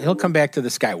back. He'll come back to the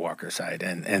Skywalker side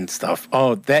and stuff.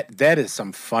 Oh, that is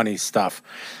some funny stuff.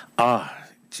 Oh,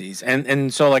 geez.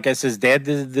 And so, like I says, Dad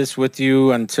did this with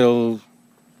you until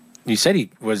you said he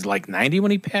was like 90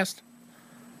 when he passed.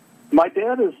 My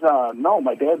dad is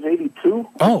my dad's 82.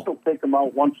 Oh. I still take him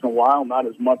out once in a while, not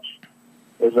as much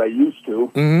as I used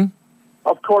to. Mm-hmm.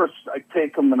 Of course, I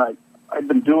take him, and I've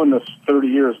been doing this 30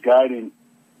 years guiding,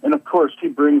 and of course he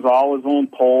brings all his own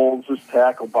poles, his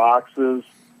tackle boxes.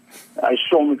 I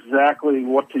show him exactly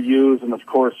what to use, and of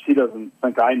course he doesn't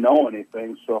think I know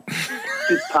anything, so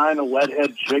he's tying a lead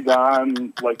head jig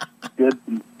on like he did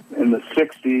in the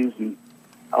 60s, and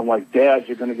I'm like, Dad,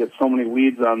 you're going to get so many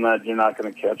weeds on that, you're not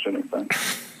going to catch anything.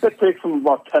 It takes him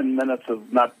about 10 minutes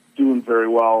of not doing very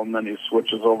well, and then he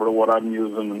switches over to what I'm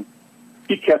using, and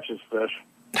he catches fish.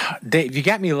 Dave, you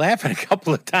got me laughing a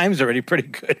couple of times already pretty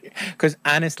good. Because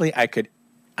honestly, I could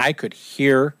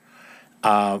hear,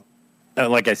 like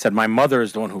I said, my mother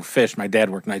is the one who fished. My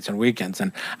dad worked nights and weekends.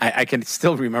 And I can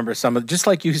still remember some of, just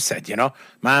like you said,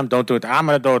 Mom, don't do it. I'm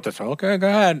going to do it this way. Okay, go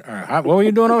ahead. What were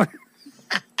you doing over?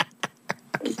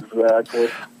 Exactly.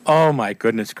 Oh, my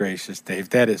goodness gracious, Dave.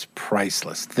 That is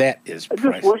priceless. That is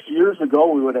priceless. I just wish years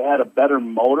ago we would have had a better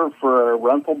motor for our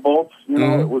rental boats.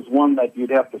 It was one that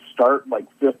you'd have to start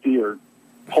like 50 or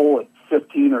pull it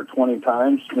 15 or 20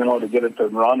 times, to get it to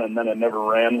run, and then it never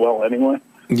ran well anyway.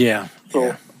 Yeah.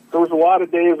 So there was a lot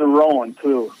of days of rowing,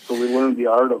 too. So we learned the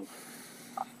art of,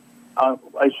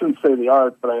 I shouldn't say the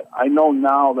art, but I know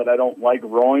now that I don't like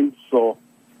rowing, so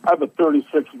I have a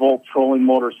 36-volt trolling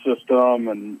motor system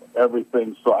and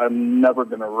everything, so I'm never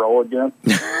going to row again.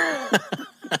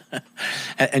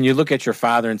 And you look at your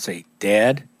father and say,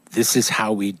 Dad, this is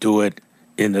how we do it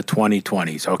in the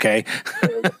 2020s, okay?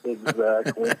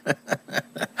 Exactly.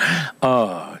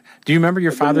 Oh, do you remember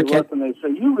your father? And they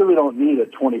say, you really don't need a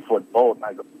 20-foot boat. And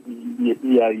I go,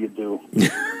 yeah, you do.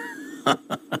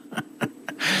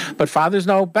 But fathers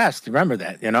know best. Remember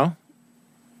that,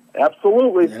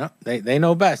 Absolutely. They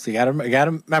know best. You got to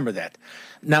remember that.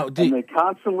 Now, and they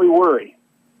constantly worry.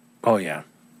 Oh yeah.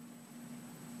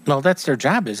 Well, that's their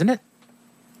job, isn't it?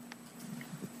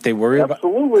 They worry about.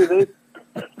 Absolutely.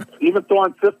 Even though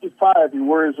I'm 55, he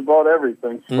worries about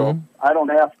everything. So I don't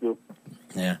have to.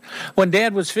 Yeah. When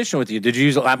Dad was fishing with you, did you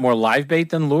use a lot more live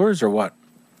bait than lures, or what?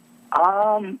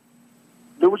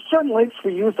 There were certain lakes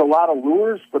we used a lot of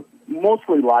lures, but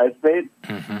mostly live bait.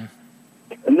 Mm-hmm.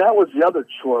 And that was the other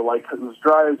chore. Like, as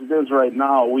dry as it is right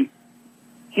now,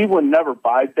 he would never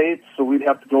buy baits, so we'd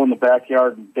have to go in the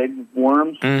backyard and dig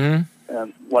worms. Mm-hmm.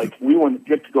 And, we wouldn't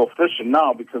get to go fishing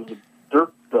now because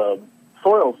the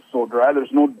soil's so dry,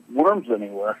 there's no worms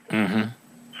anywhere. Mm-hmm.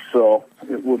 So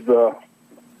it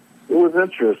was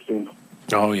interesting.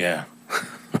 Oh, yeah.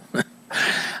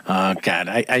 Oh God,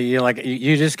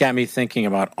 you just got me thinking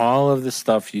about all of the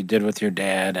stuff you did with your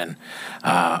dad, and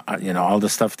all the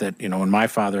stuff that when my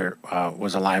father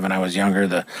was alive and I was younger,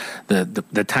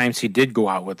 the times he did go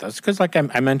out with us, because like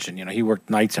I mentioned, he worked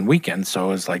nights and weekends, so it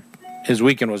was like his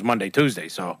weekend was Monday, Tuesday,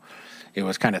 so it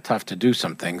was kind of tough to do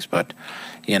some things, but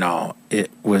it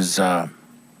was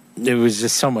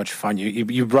just so much fun.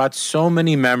 You brought so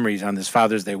many memories on this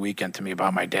Father's Day weekend to me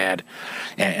about my dad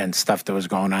and stuff that was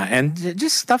going on, and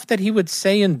just stuff that he would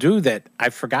say and do that I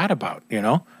forgot about,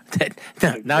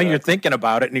 That now you're thinking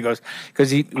about it, and he goes,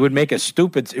 because he would make a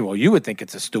stupid, well, you would think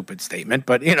it's a stupid statement,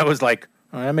 but, it was like,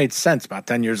 well, that made sense about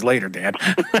 10 years later, Dad.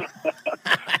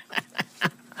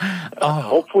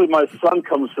 Hopefully my son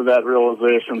comes to that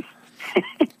realization.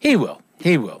 He will.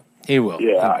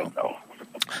 Yeah, I know.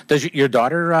 Does your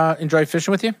daughter enjoy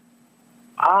fishing with you?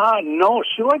 No,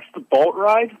 she likes the boat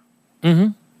ride. Mm-hmm.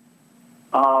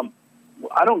 I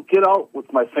don't get out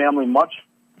with my family much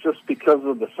just because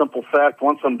of the simple fact,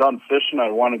 once I'm done fishing,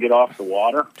 I want to get off the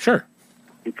water. Sure.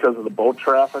 Because of the boat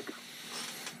traffic.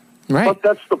 Right. But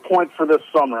that's the point for this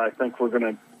summer. I think we're going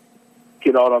to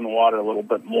get out on the water a little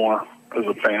bit more as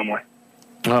a family.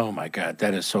 Oh, my God.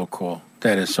 That is so cool.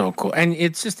 And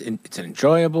it's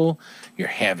enjoyable. You're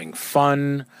having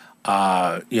fun.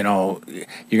 You're going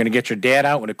to get your dad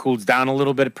out when it cools down a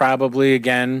little bit probably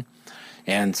again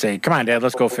and say, come on, Dad,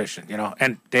 let's go fishing.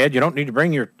 And, Dad, you don't need to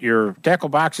bring your tackle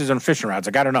boxes and fishing rods.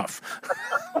 I got enough.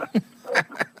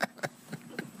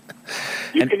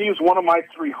 You can use one of my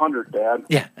 300, Dad.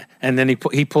 Yeah. And then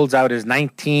he pulls out his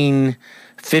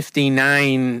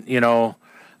 1959,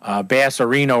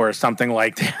 Bassarino or something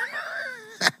like that.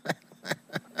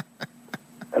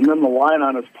 And then the line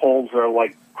on his poles are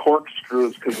like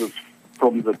corkscrews because it's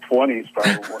from the 20s,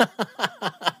 probably.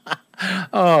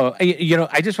 Oh,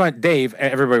 I just want Dave.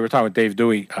 Everybody, we're talking with Dave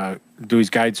Dewey,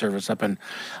 Dewey's Guide Service up in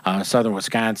southern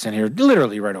Wisconsin here,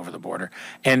 literally right over the border.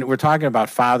 And we're talking about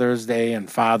Father's Day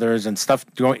and fathers and stuff.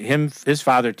 His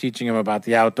father teaching him about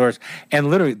the outdoors, and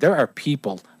literally there are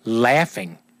people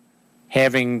laughing,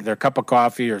 having their cup of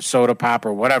coffee or soda pop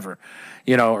or whatever,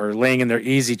 or laying in their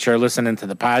easy chair listening to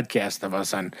the podcast of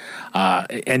us and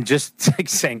just like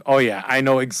saying, "Oh yeah, I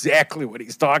know exactly what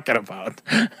he's talking about."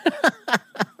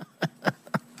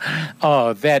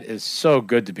 Oh, that is so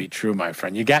good to be true, my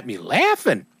friend. You got me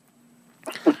laughing.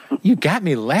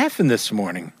 This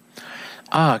morning.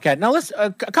 Oh, God. Now, let's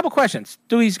a couple questions.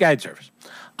 Dewey's Guide Service.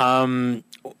 I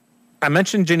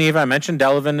mentioned Geneva. I mentioned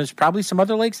Delavan. There's probably some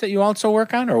other lakes that you also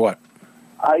work on, or what?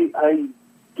 I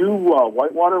do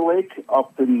Whitewater Lake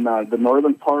up in the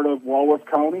northern part of Walworth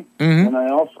County, and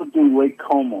I also do Lake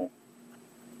Como,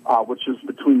 which is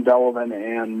between Delavan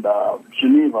and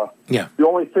Geneva. Yeah. The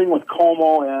only thing with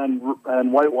Como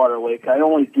and Whitewater Lake, I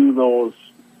only do those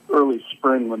early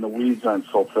spring when the weeds aren't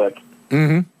so thick.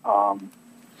 Mm-hmm.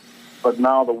 But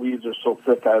now the weeds are so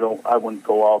thick, I wouldn't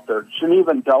go out there.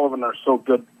 Geneva and Delavan are so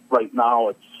good right now.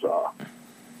 It's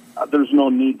there's no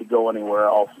need to go anywhere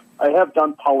else. I have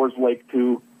done Powers Lake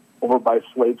too, over by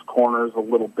Slade's Corners a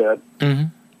little bit.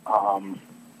 Mm-hmm.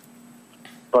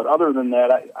 But other than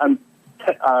that, I'm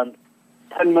 10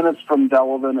 minutes from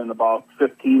Delavan and about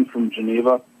 15 from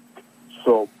Geneva.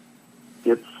 So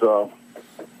it's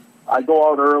I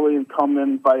go out early and come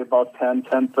in by about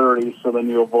 10:30, so then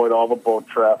you avoid all the boat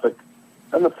traffic.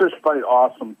 And the fish bite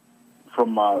awesome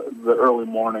from the early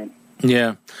morning.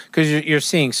 Yeah, because you're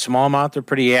seeing smallmouth, they're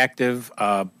pretty active.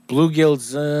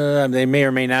 Bluegills, they may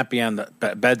or may not be on the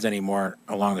beds anymore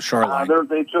along the shoreline.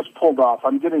 They just pulled off.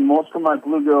 I'm getting most of my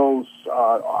bluegills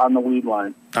on the weed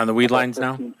line. On the weed lines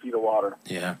now? 15 feet of water.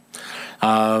 Yeah.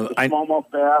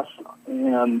 Smallmouth bass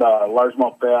and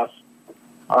largemouth bass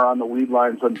are on the weed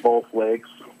lines on both lakes.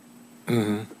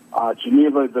 Mm-hmm.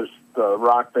 Geneva, the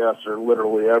rock bass are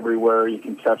literally everywhere. You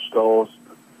can catch those.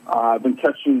 I've been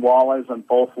catching walleyes on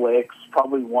both lakes,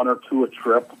 probably one or two a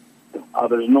trip.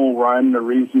 There's no rhyme or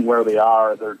reason where they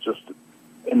are. They're just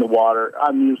in the water.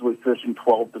 I'm usually fishing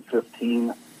 12 to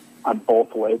 15 on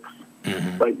both lakes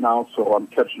right now, so I'm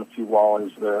catching a few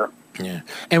walleyes there. Yeah,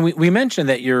 and we mentioned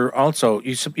that you're also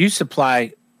you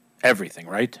supply everything,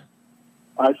 right?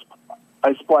 I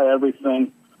supply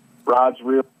everything. Rods,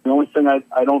 reels. The only thing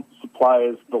I don't supply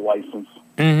is the license,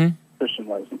 fishing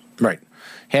license. Right.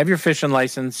 Have your fishing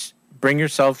license. Bring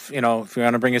yourself, if you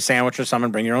want to bring a sandwich or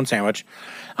something, bring your own sandwich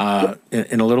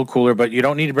in a little cooler. But you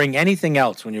don't need to bring anything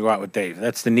else when you go out with Dave.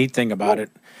 That's the neat thing about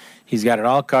it. He's got it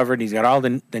all covered. He's got all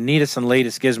the neatest and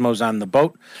latest gizmos on the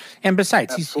boat. And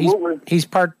besides, he's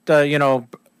part,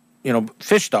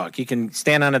 fish dog. He can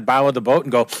stand on the bow of the boat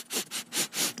and go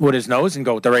with his nose and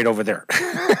go, they're right over there.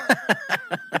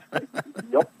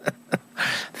 Yep.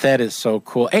 That is so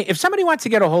cool. Hey, if somebody wants to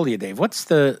get a hold of you, Dave, what's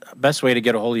the best way to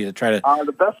get a hold of you to try to...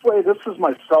 The best way, this is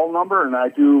my cell number, and I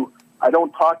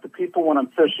don't talk to people when I'm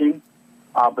fishing,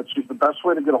 but the best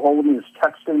way to get a hold of me is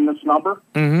texting this number,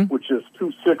 which is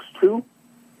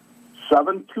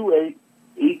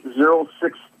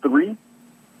 262-728-8063,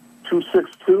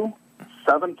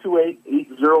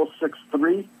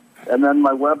 262-728-8063, and then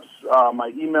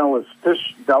my email is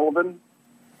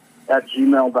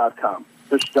fishdelavan@gmail.com.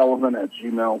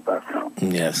 fishdelavan@gmail.com.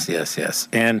 Yes.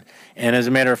 And as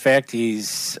a matter of fact,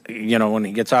 he's, when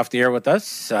he gets off the air with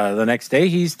us the next day,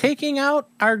 he's taking out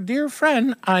our dear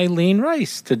friend Eileen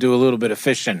Rice to do a little bit of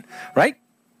fishing, right?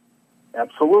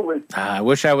 Absolutely. I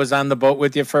wish I was on the boat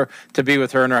with you to be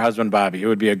with her and her husband, Bobby. It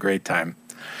would be a great time.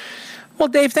 Well,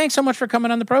 Dave, thanks so much for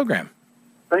coming on the program.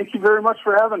 Thank you very much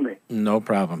for having me. No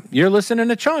problem. You're listening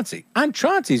to Chauncey on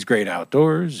Chauncey's Great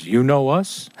Outdoors. You know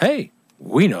us. Hey,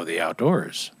 we know the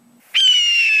outdoors.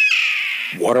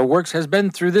 Waterworks has been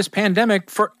through this pandemic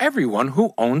for everyone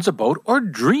who owns a boat or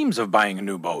dreams of buying a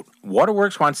new boat.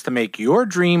 Waterworks wants to make your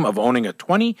dream of owning a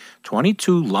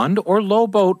 2022 Lund or Lowe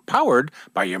boat powered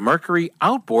by your Mercury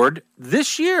outboard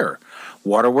this year.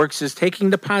 Waterworks is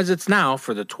taking deposits now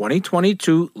for the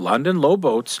 2022 Lund and Lowe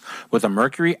boats with a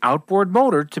Mercury outboard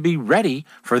motor to be ready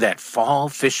for that fall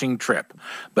fishing trip.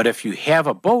 But if you have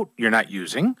a boat you're not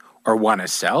using or want to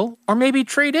sell or maybe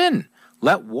trade in,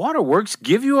 let Waterworks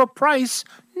give you a price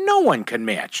no one can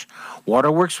match.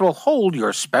 Waterworks will hold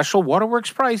your special Waterworks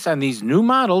price on these new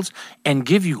models and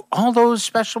give you all those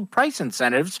special price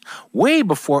incentives way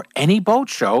before any boat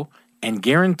show and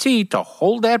guarantee to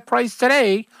hold that price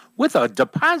today with a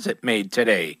deposit made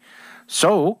today.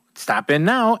 So stop in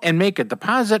now and make a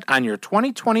deposit on your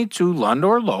 2022 Lund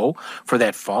or Lowe for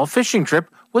that fall fishing trip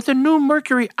with a new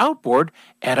Mercury outboard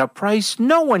at a price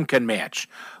no one can match.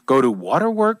 Go to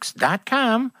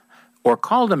waterworks.com or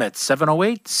call them at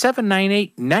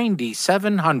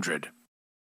 708-798-9700.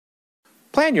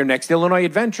 Plan your next Illinois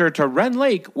adventure to Wren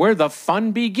Lake, where the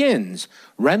fun begins.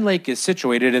 Wren Lake is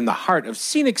situated in the heart of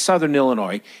scenic southern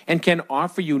Illinois and can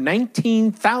offer you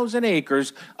 19,000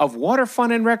 acres of water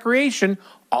fun and recreation,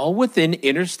 all within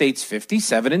Interstates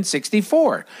 57 and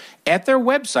 64. At their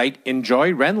website,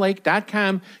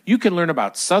 enjoywrenlake.com, you can learn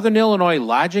about Southern Illinois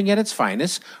lodging at its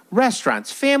finest,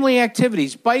 restaurants, family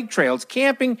activities, bike trails,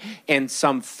 camping, and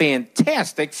some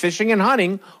fantastic fishing and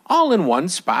hunting, all in one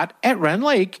spot at Wren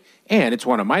Lake. And it's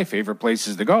one of my favorite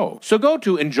places to go. So go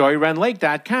to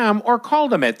enjoywrenlake.com or call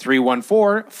them at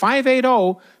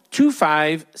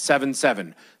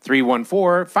 314-580-2577.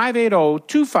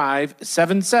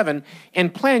 314-580-2577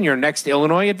 and plan your next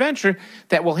Illinois adventure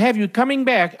that will have you coming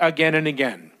back again and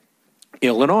again.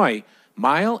 Illinois,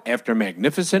 mile after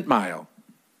magnificent mile.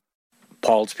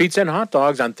 Paul's Pizza and Hot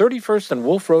Dogs on 31st and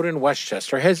Wolf Road in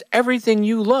Westchester has everything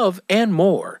you love and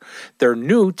more. Their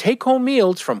new take-home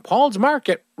meals from Paul's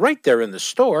Market right there in the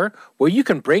store where you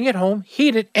can bring it home,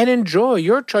 heat it, and enjoy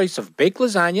your choice of baked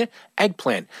lasagna,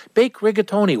 eggplant, baked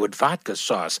rigatoni with vodka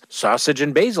sauce, sausage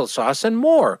and basil sauce, and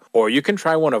more. Or you can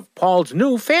try one of Paul's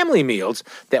new family meals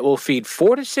that will feed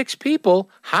 4 to 6 people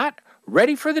hot,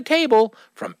 ready for the table,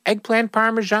 from eggplant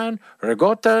parmesan,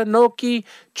 ricotta gnocchi,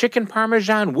 chicken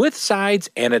parmesan with sides,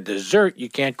 and a dessert you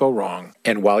can't go wrong.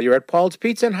 And while you're at Paul's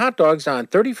Pizza and Hot Dogs on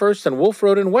 31st and Wolf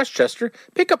Road in Westchester,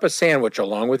 pick up a sandwich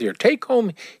along with your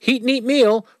take-home heat and eat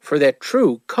meal for that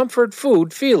true comfort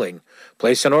food feeling.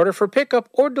 Place an order for pickup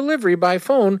or delivery by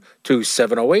phone to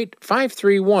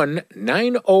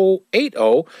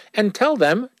 708-531-9080 and tell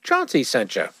them Chauncey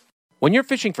sent you. When you're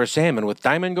fishing for salmon with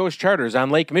Diamond Ghost Charters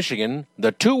on Lake Michigan,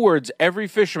 the 2 words every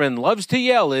fisherman loves to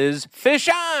yell is, "Fish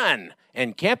on!"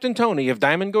 And Captain Tony of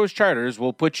Diamond Ghost Charters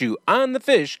will put you on the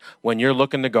fish when you're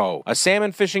looking to go. A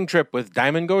salmon fishing trip with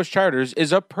Diamond Ghost Charters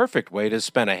is a perfect way to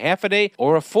spend a half a day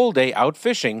or a full day out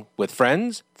fishing with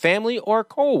friends, family, or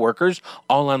co-workers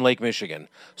all on Lake Michigan.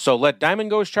 So let Diamond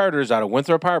Ghost Charters out of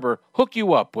Winthrop Harbor hook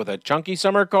you up with a chunky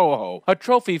summer coho, a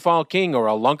trophy fall king, or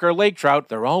a lunker lake trout.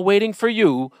 They're all waiting for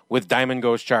you with Diamond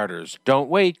Ghost Charters. Don't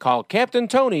wait. Call Captain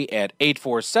Tony at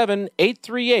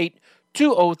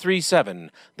 847-838-2037.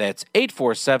 That's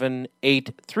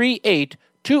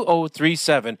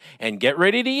 847-838-2037. And get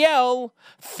ready to yell,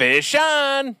 "Fish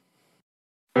on!"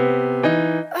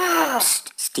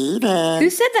 Steven. Who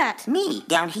said that? Me,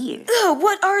 down here. Ugh,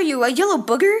 what are you, a yellow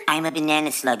booger? I'm a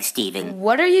banana slug, Steven.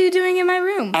 What are you doing in my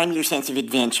room? I'm your sense of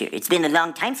adventure. It's been a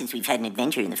long time since we've had an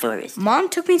adventure in the forest. Mom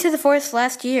took me to the forest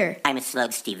last year. I'm a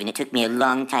slug, Steven. It took me a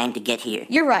long time to get here.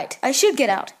 You're right. I should get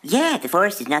out. Yeah, the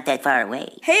forest is not that far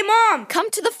away. Hey, Mom!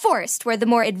 Come to the forest where the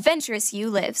more adventurous you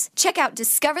lives. Check out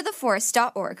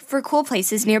discovertheforest.org for cool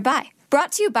places nearby.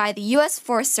 Brought to you by the U.S.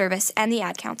 Forest Service and the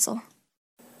Ad Council.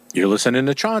 You're listening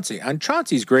to Chauncey on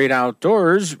Chauncey's Great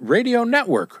Outdoors Radio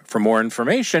Network. For more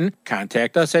information,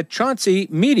 contact us at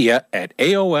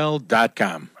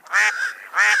chaunceymedia@aol.com.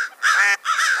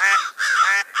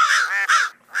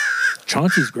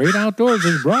 Chauncey's Great Outdoors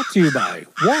is brought to you by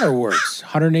Waterworks,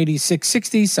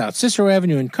 18660 South Cicero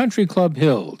Avenue in Country Club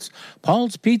Hills,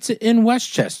 Paul's Pizza in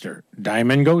Westchester,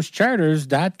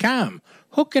 DiamondGhostCharters.com,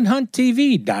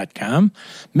 HookandHuntTV.com,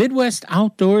 Midwest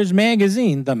Outdoors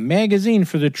Magazine, the magazine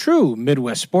for the true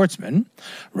Midwest sportsman,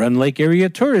 Rend Lake Area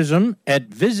Tourism at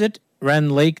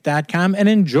visitRendLake.com and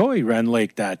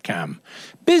enjoyRendLake.com.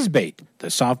 BizBait, the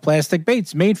soft plastic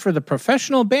baits made for the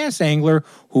professional bass angler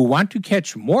who want to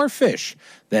catch more fish.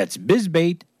 That's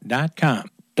BizBait.com.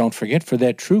 Don't forget, for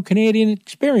that true Canadian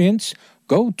experience,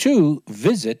 go to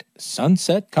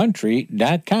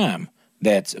visitSunsetCountry.com.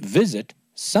 That's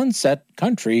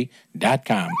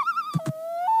visitSunsetCountry.com.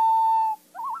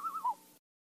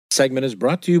 Segment is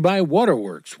brought to you by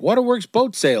Waterworks. Waterworks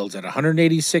Boat Sales at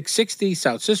 18660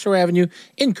 South Cicero Avenue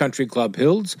in Country Club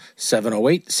Hills,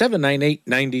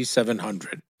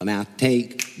 708-798-9700. Now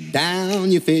take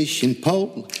down your fishing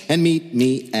pole and meet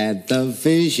me at the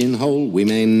fishing hole. We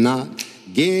may not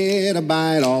get a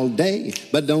bite all day,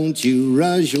 but don't you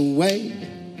rush away.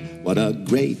 What a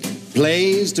great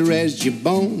place to rest your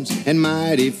bones, and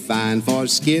mighty fine for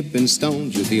skipping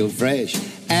stones. You feel fresh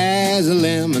as a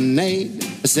lemonade,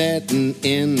 setting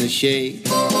in the shade.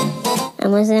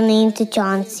 I'm listening to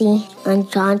Chauncey on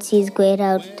Chauncey's Great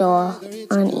Outdoor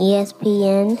on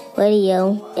ESPN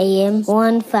Radio AM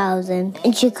 1000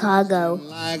 in Chicago.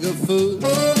 Like a fool,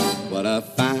 what a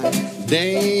fine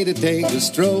day to take a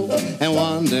stroll and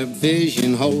wander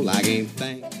fishing hole. I can't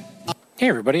think. Hey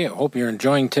everybody, I hope you're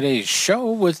enjoying today's show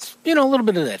with, a little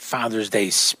bit of that Father's Day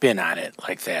spin on it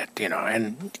like that,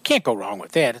 and you can't go wrong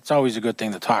with that. It's always a good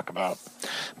thing to talk about.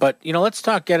 But, let's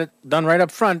get it done right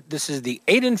up front. This is the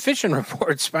Aiden Fishing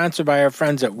Report, sponsored by our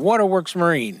friends at Waterworks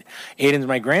Marine. Aiden's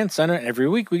my grandson, and every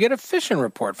week we get a fishing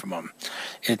report from him.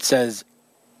 It says,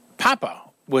 Papa,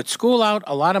 with school out,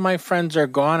 a lot of my friends are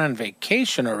gone on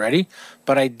vacation already,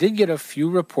 but I did get a few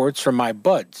reports from my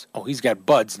buds. Oh, he's got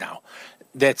buds now.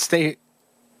 That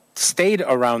stayed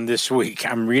around this week.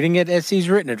 I'm reading it as he's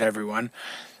written it, everyone.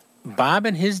 Bob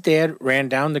and his dad ran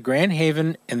down to Grand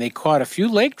Haven, and they caught a few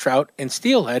lake trout and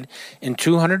steelhead in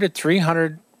 200 to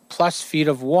 300 plus feet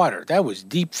of water. That was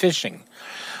deep fishing.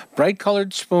 Bright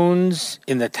colored spoons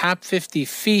in the top 50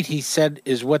 feet, he said,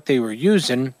 is what they were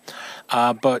using,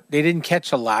 but they didn't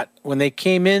catch a lot. When they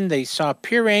came in, they saw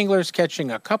pier anglers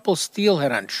catching a couple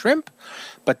steelhead on shrimp,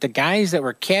 but the guys that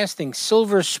were casting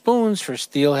silver spoons for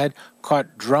steelhead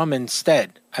caught drum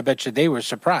instead. I bet you they were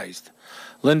surprised.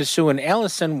 Linda Sue and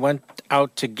Allison went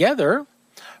out together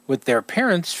with their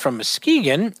parents from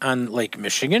Muskegon on Lake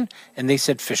Michigan, and they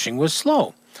said fishing was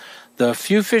slow. The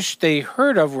few fish they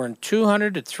heard of were in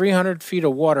 200 to 300 feet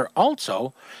of water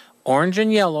also. Orange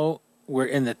and yellow were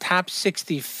in the top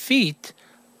 60 feet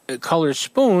color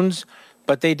spoons,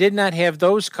 but they did not have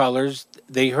those colors.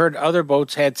 They heard other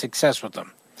boats had success with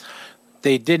them.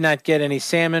 They did not get any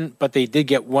salmon, but they did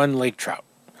get one lake trout.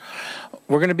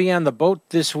 We're going to be on the boat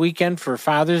this weekend for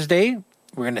Father's Day.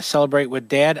 We're going to celebrate with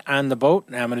Dad on the boat,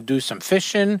 and I'm going to do some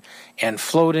fishing and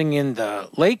floating in the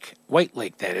lake, White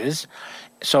Lake that is.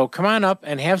 So come on up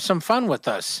and have some fun with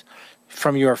us.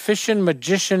 From your fishing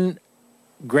magician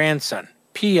grandson.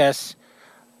 P.S.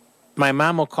 My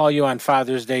mom will call you on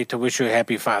Father's Day to wish you a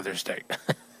happy Father's Day.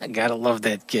 I gotta love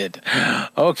that kid.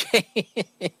 Okay.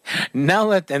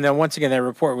 And then once again, that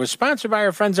report was sponsored by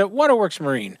our friends at Waterworks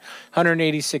Marine,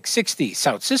 18660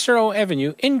 South Cicero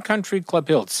Avenue in Country Club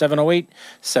Hills,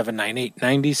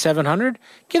 708-798-9700.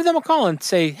 Give them a call and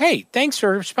say, hey, thanks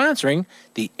for sponsoring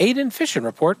the Aiden Fishing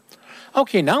Report.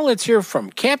 Okay, now let's hear from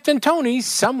Captain Tony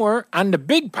somewhere on the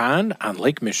big pond on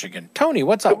Lake Michigan. Tony,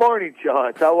 what's up? Good morning,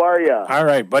 John. How are you? All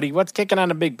right, buddy. What's kicking on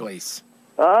the big place?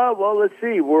 Well, let's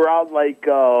see. We're out like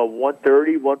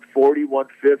 130, 140,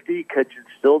 150, catching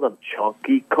still them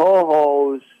chunky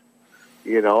cohos.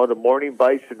 The morning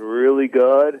bison really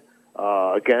good.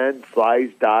 Again, flies,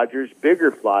 dodgers,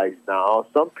 bigger flies now.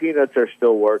 Some peanuts are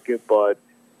still working, but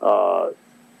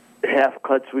half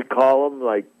cuts we call them,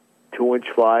 like 2-inch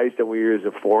flies. Then we use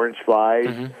a 4-inch flies.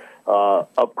 Mm-hmm.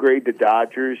 Upgrade the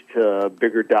dodgers to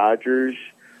bigger dodgers.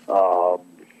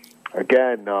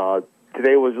 Again,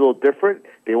 today was a little different.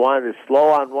 They wanted it slow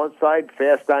on one side,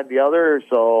 fast on the other.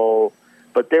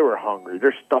 But they were hungry.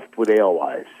 They're stuffed with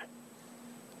alewives.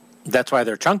 That's why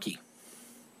they're chunky.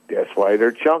 That's why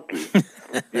they're chunky.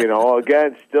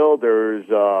 Again, still there's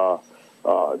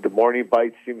The morning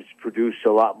bite seems to produce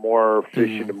a lot more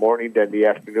fish in the morning than the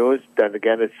afternoons. Then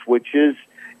again, it switches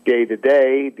day to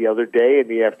day. The other day in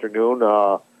the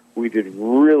afternoon, we did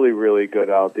really, really good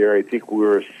out there. I think we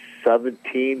were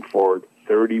 17 for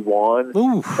 31,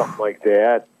 something like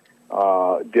that.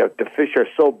 The fish are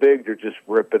so big, they're just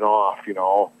ripping off, You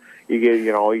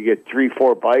get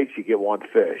 3-4 bites, you get one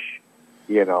fish.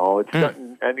 It's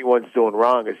nothing anyone's doing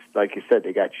wrong. It's like you said,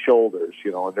 they got shoulders,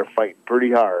 and they're fighting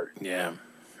pretty hard. Yeah.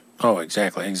 Oh,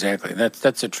 exactly.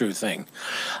 That's a true thing.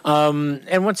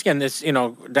 And once again, this,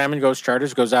 Diamond Ghost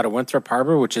Charters goes out of Winthrop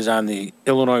Harbor, which is on the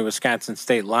Illinois-Wisconsin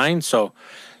state line. So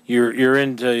you're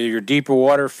into your deeper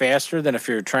water faster than if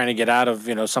you're trying to get out of,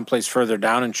 someplace further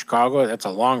down in Chicago. That's a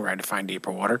long ride to find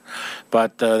deeper water.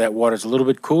 But that water's a little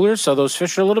bit cooler, so those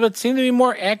fish seem to be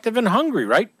more active and hungry,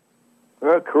 right?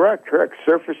 Correct.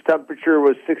 Surface temperature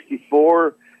was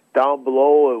 64. Down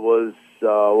below, it was,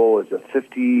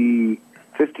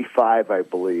 55, I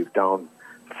believe, down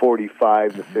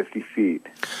 45 to 50 feet.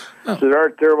 Oh. So there are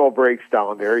thermal breaks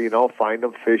down there, find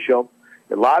them, fish them.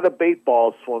 A lot of bait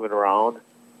balls swimming around.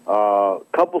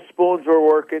 Couple spoons were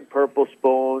working, purple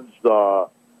spoons,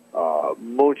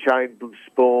 moonshine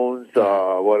spoons,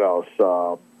 what else?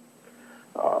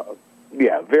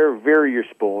 Vary your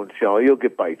spoons. You'll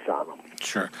get bites on them.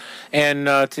 Sure. And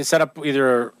to set up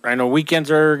I know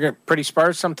weekends are pretty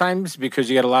sparse sometimes because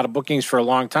you get a lot of bookings for a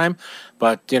long time,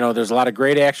 but, there's a lot of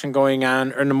great action going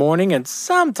on in the morning and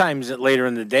sometimes later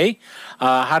in the day.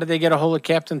 How do they get a hold of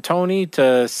Captain Tony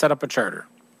to set up a charter?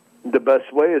 The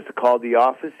best way is to call the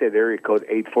office at area code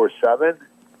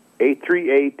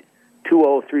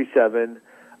 847-838-2037.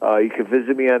 You can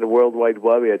visit me on the World Wide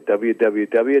Web at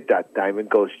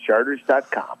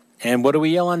www.diamondghostcharters.com. And what do we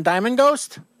yell on Diamond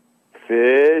Ghost?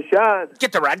 Fish on.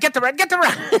 Get the rod. Get the rod.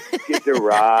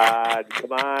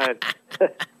 Come on.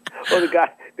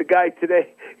 The guy today,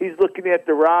 he's looking at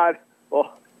the rod.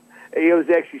 Well, he was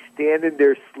actually standing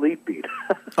there sleeping.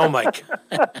 Oh, my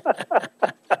God.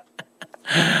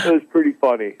 It was pretty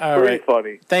funny. Pretty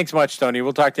funny. Thanks much, Tony.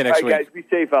 We'll talk to you next week. All right, guys, be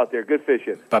safe out there. Good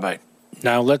fishing. Bye-bye.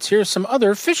 Now let's hear some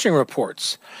other fishing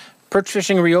reports. Perch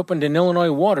fishing reopened in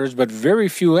Illinois waters, but very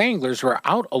few anglers were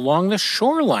out along the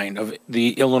shoreline of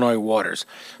the Illinois waters.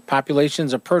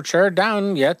 Populations of perch are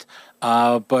down yet,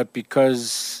 but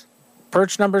because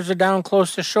perch numbers are down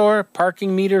close to shore,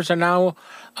 parking meters are now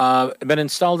been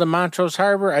installed in Montrose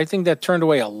Harbor. I think that turned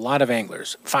away a lot of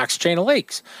anglers. Fox Channel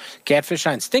Lakes, catfish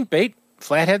on stinkbait.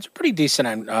 Flatheads are pretty decent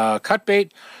on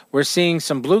cutbait. We're seeing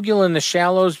some bluegill in the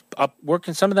shallows, up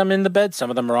working some of them in the bed. Some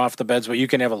of them are off the beds, but you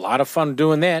can have a lot of fun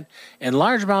doing that. And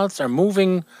largemouths are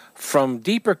moving from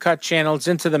deeper cut channels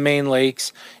into the main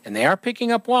lakes, and they are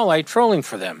picking up walleye, trolling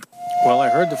for them. Well, I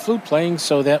heard the flute playing,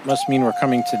 so that must mean we're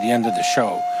coming to the end of the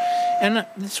show. And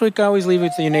this week I always leave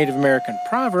it to the Native American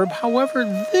proverb. However,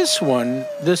 this one,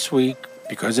 this week,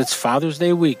 because it's Father's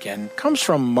Day weekend, comes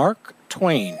from Mark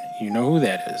Twain. You know who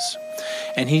that is.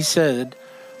 And he said,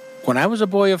 "When I was a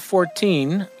boy of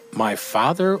 14, my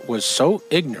father was so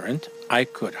ignorant I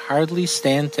could hardly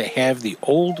stand to have the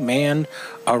old man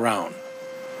around.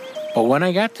 But when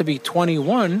I got to be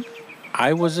 21,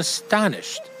 I was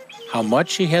astonished how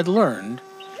much he had learned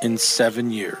in 7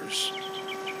 years."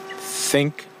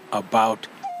 Think about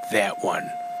that one.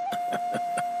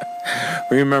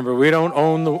 Remember, we don't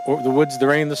own the woods, the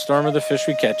rain, the storm, or the fish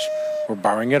we catch. We're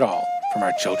borrowing it all from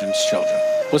our children's children.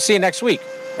 We'll see you next week,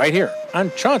 right here on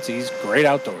Chauncey's Great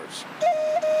Outdoors.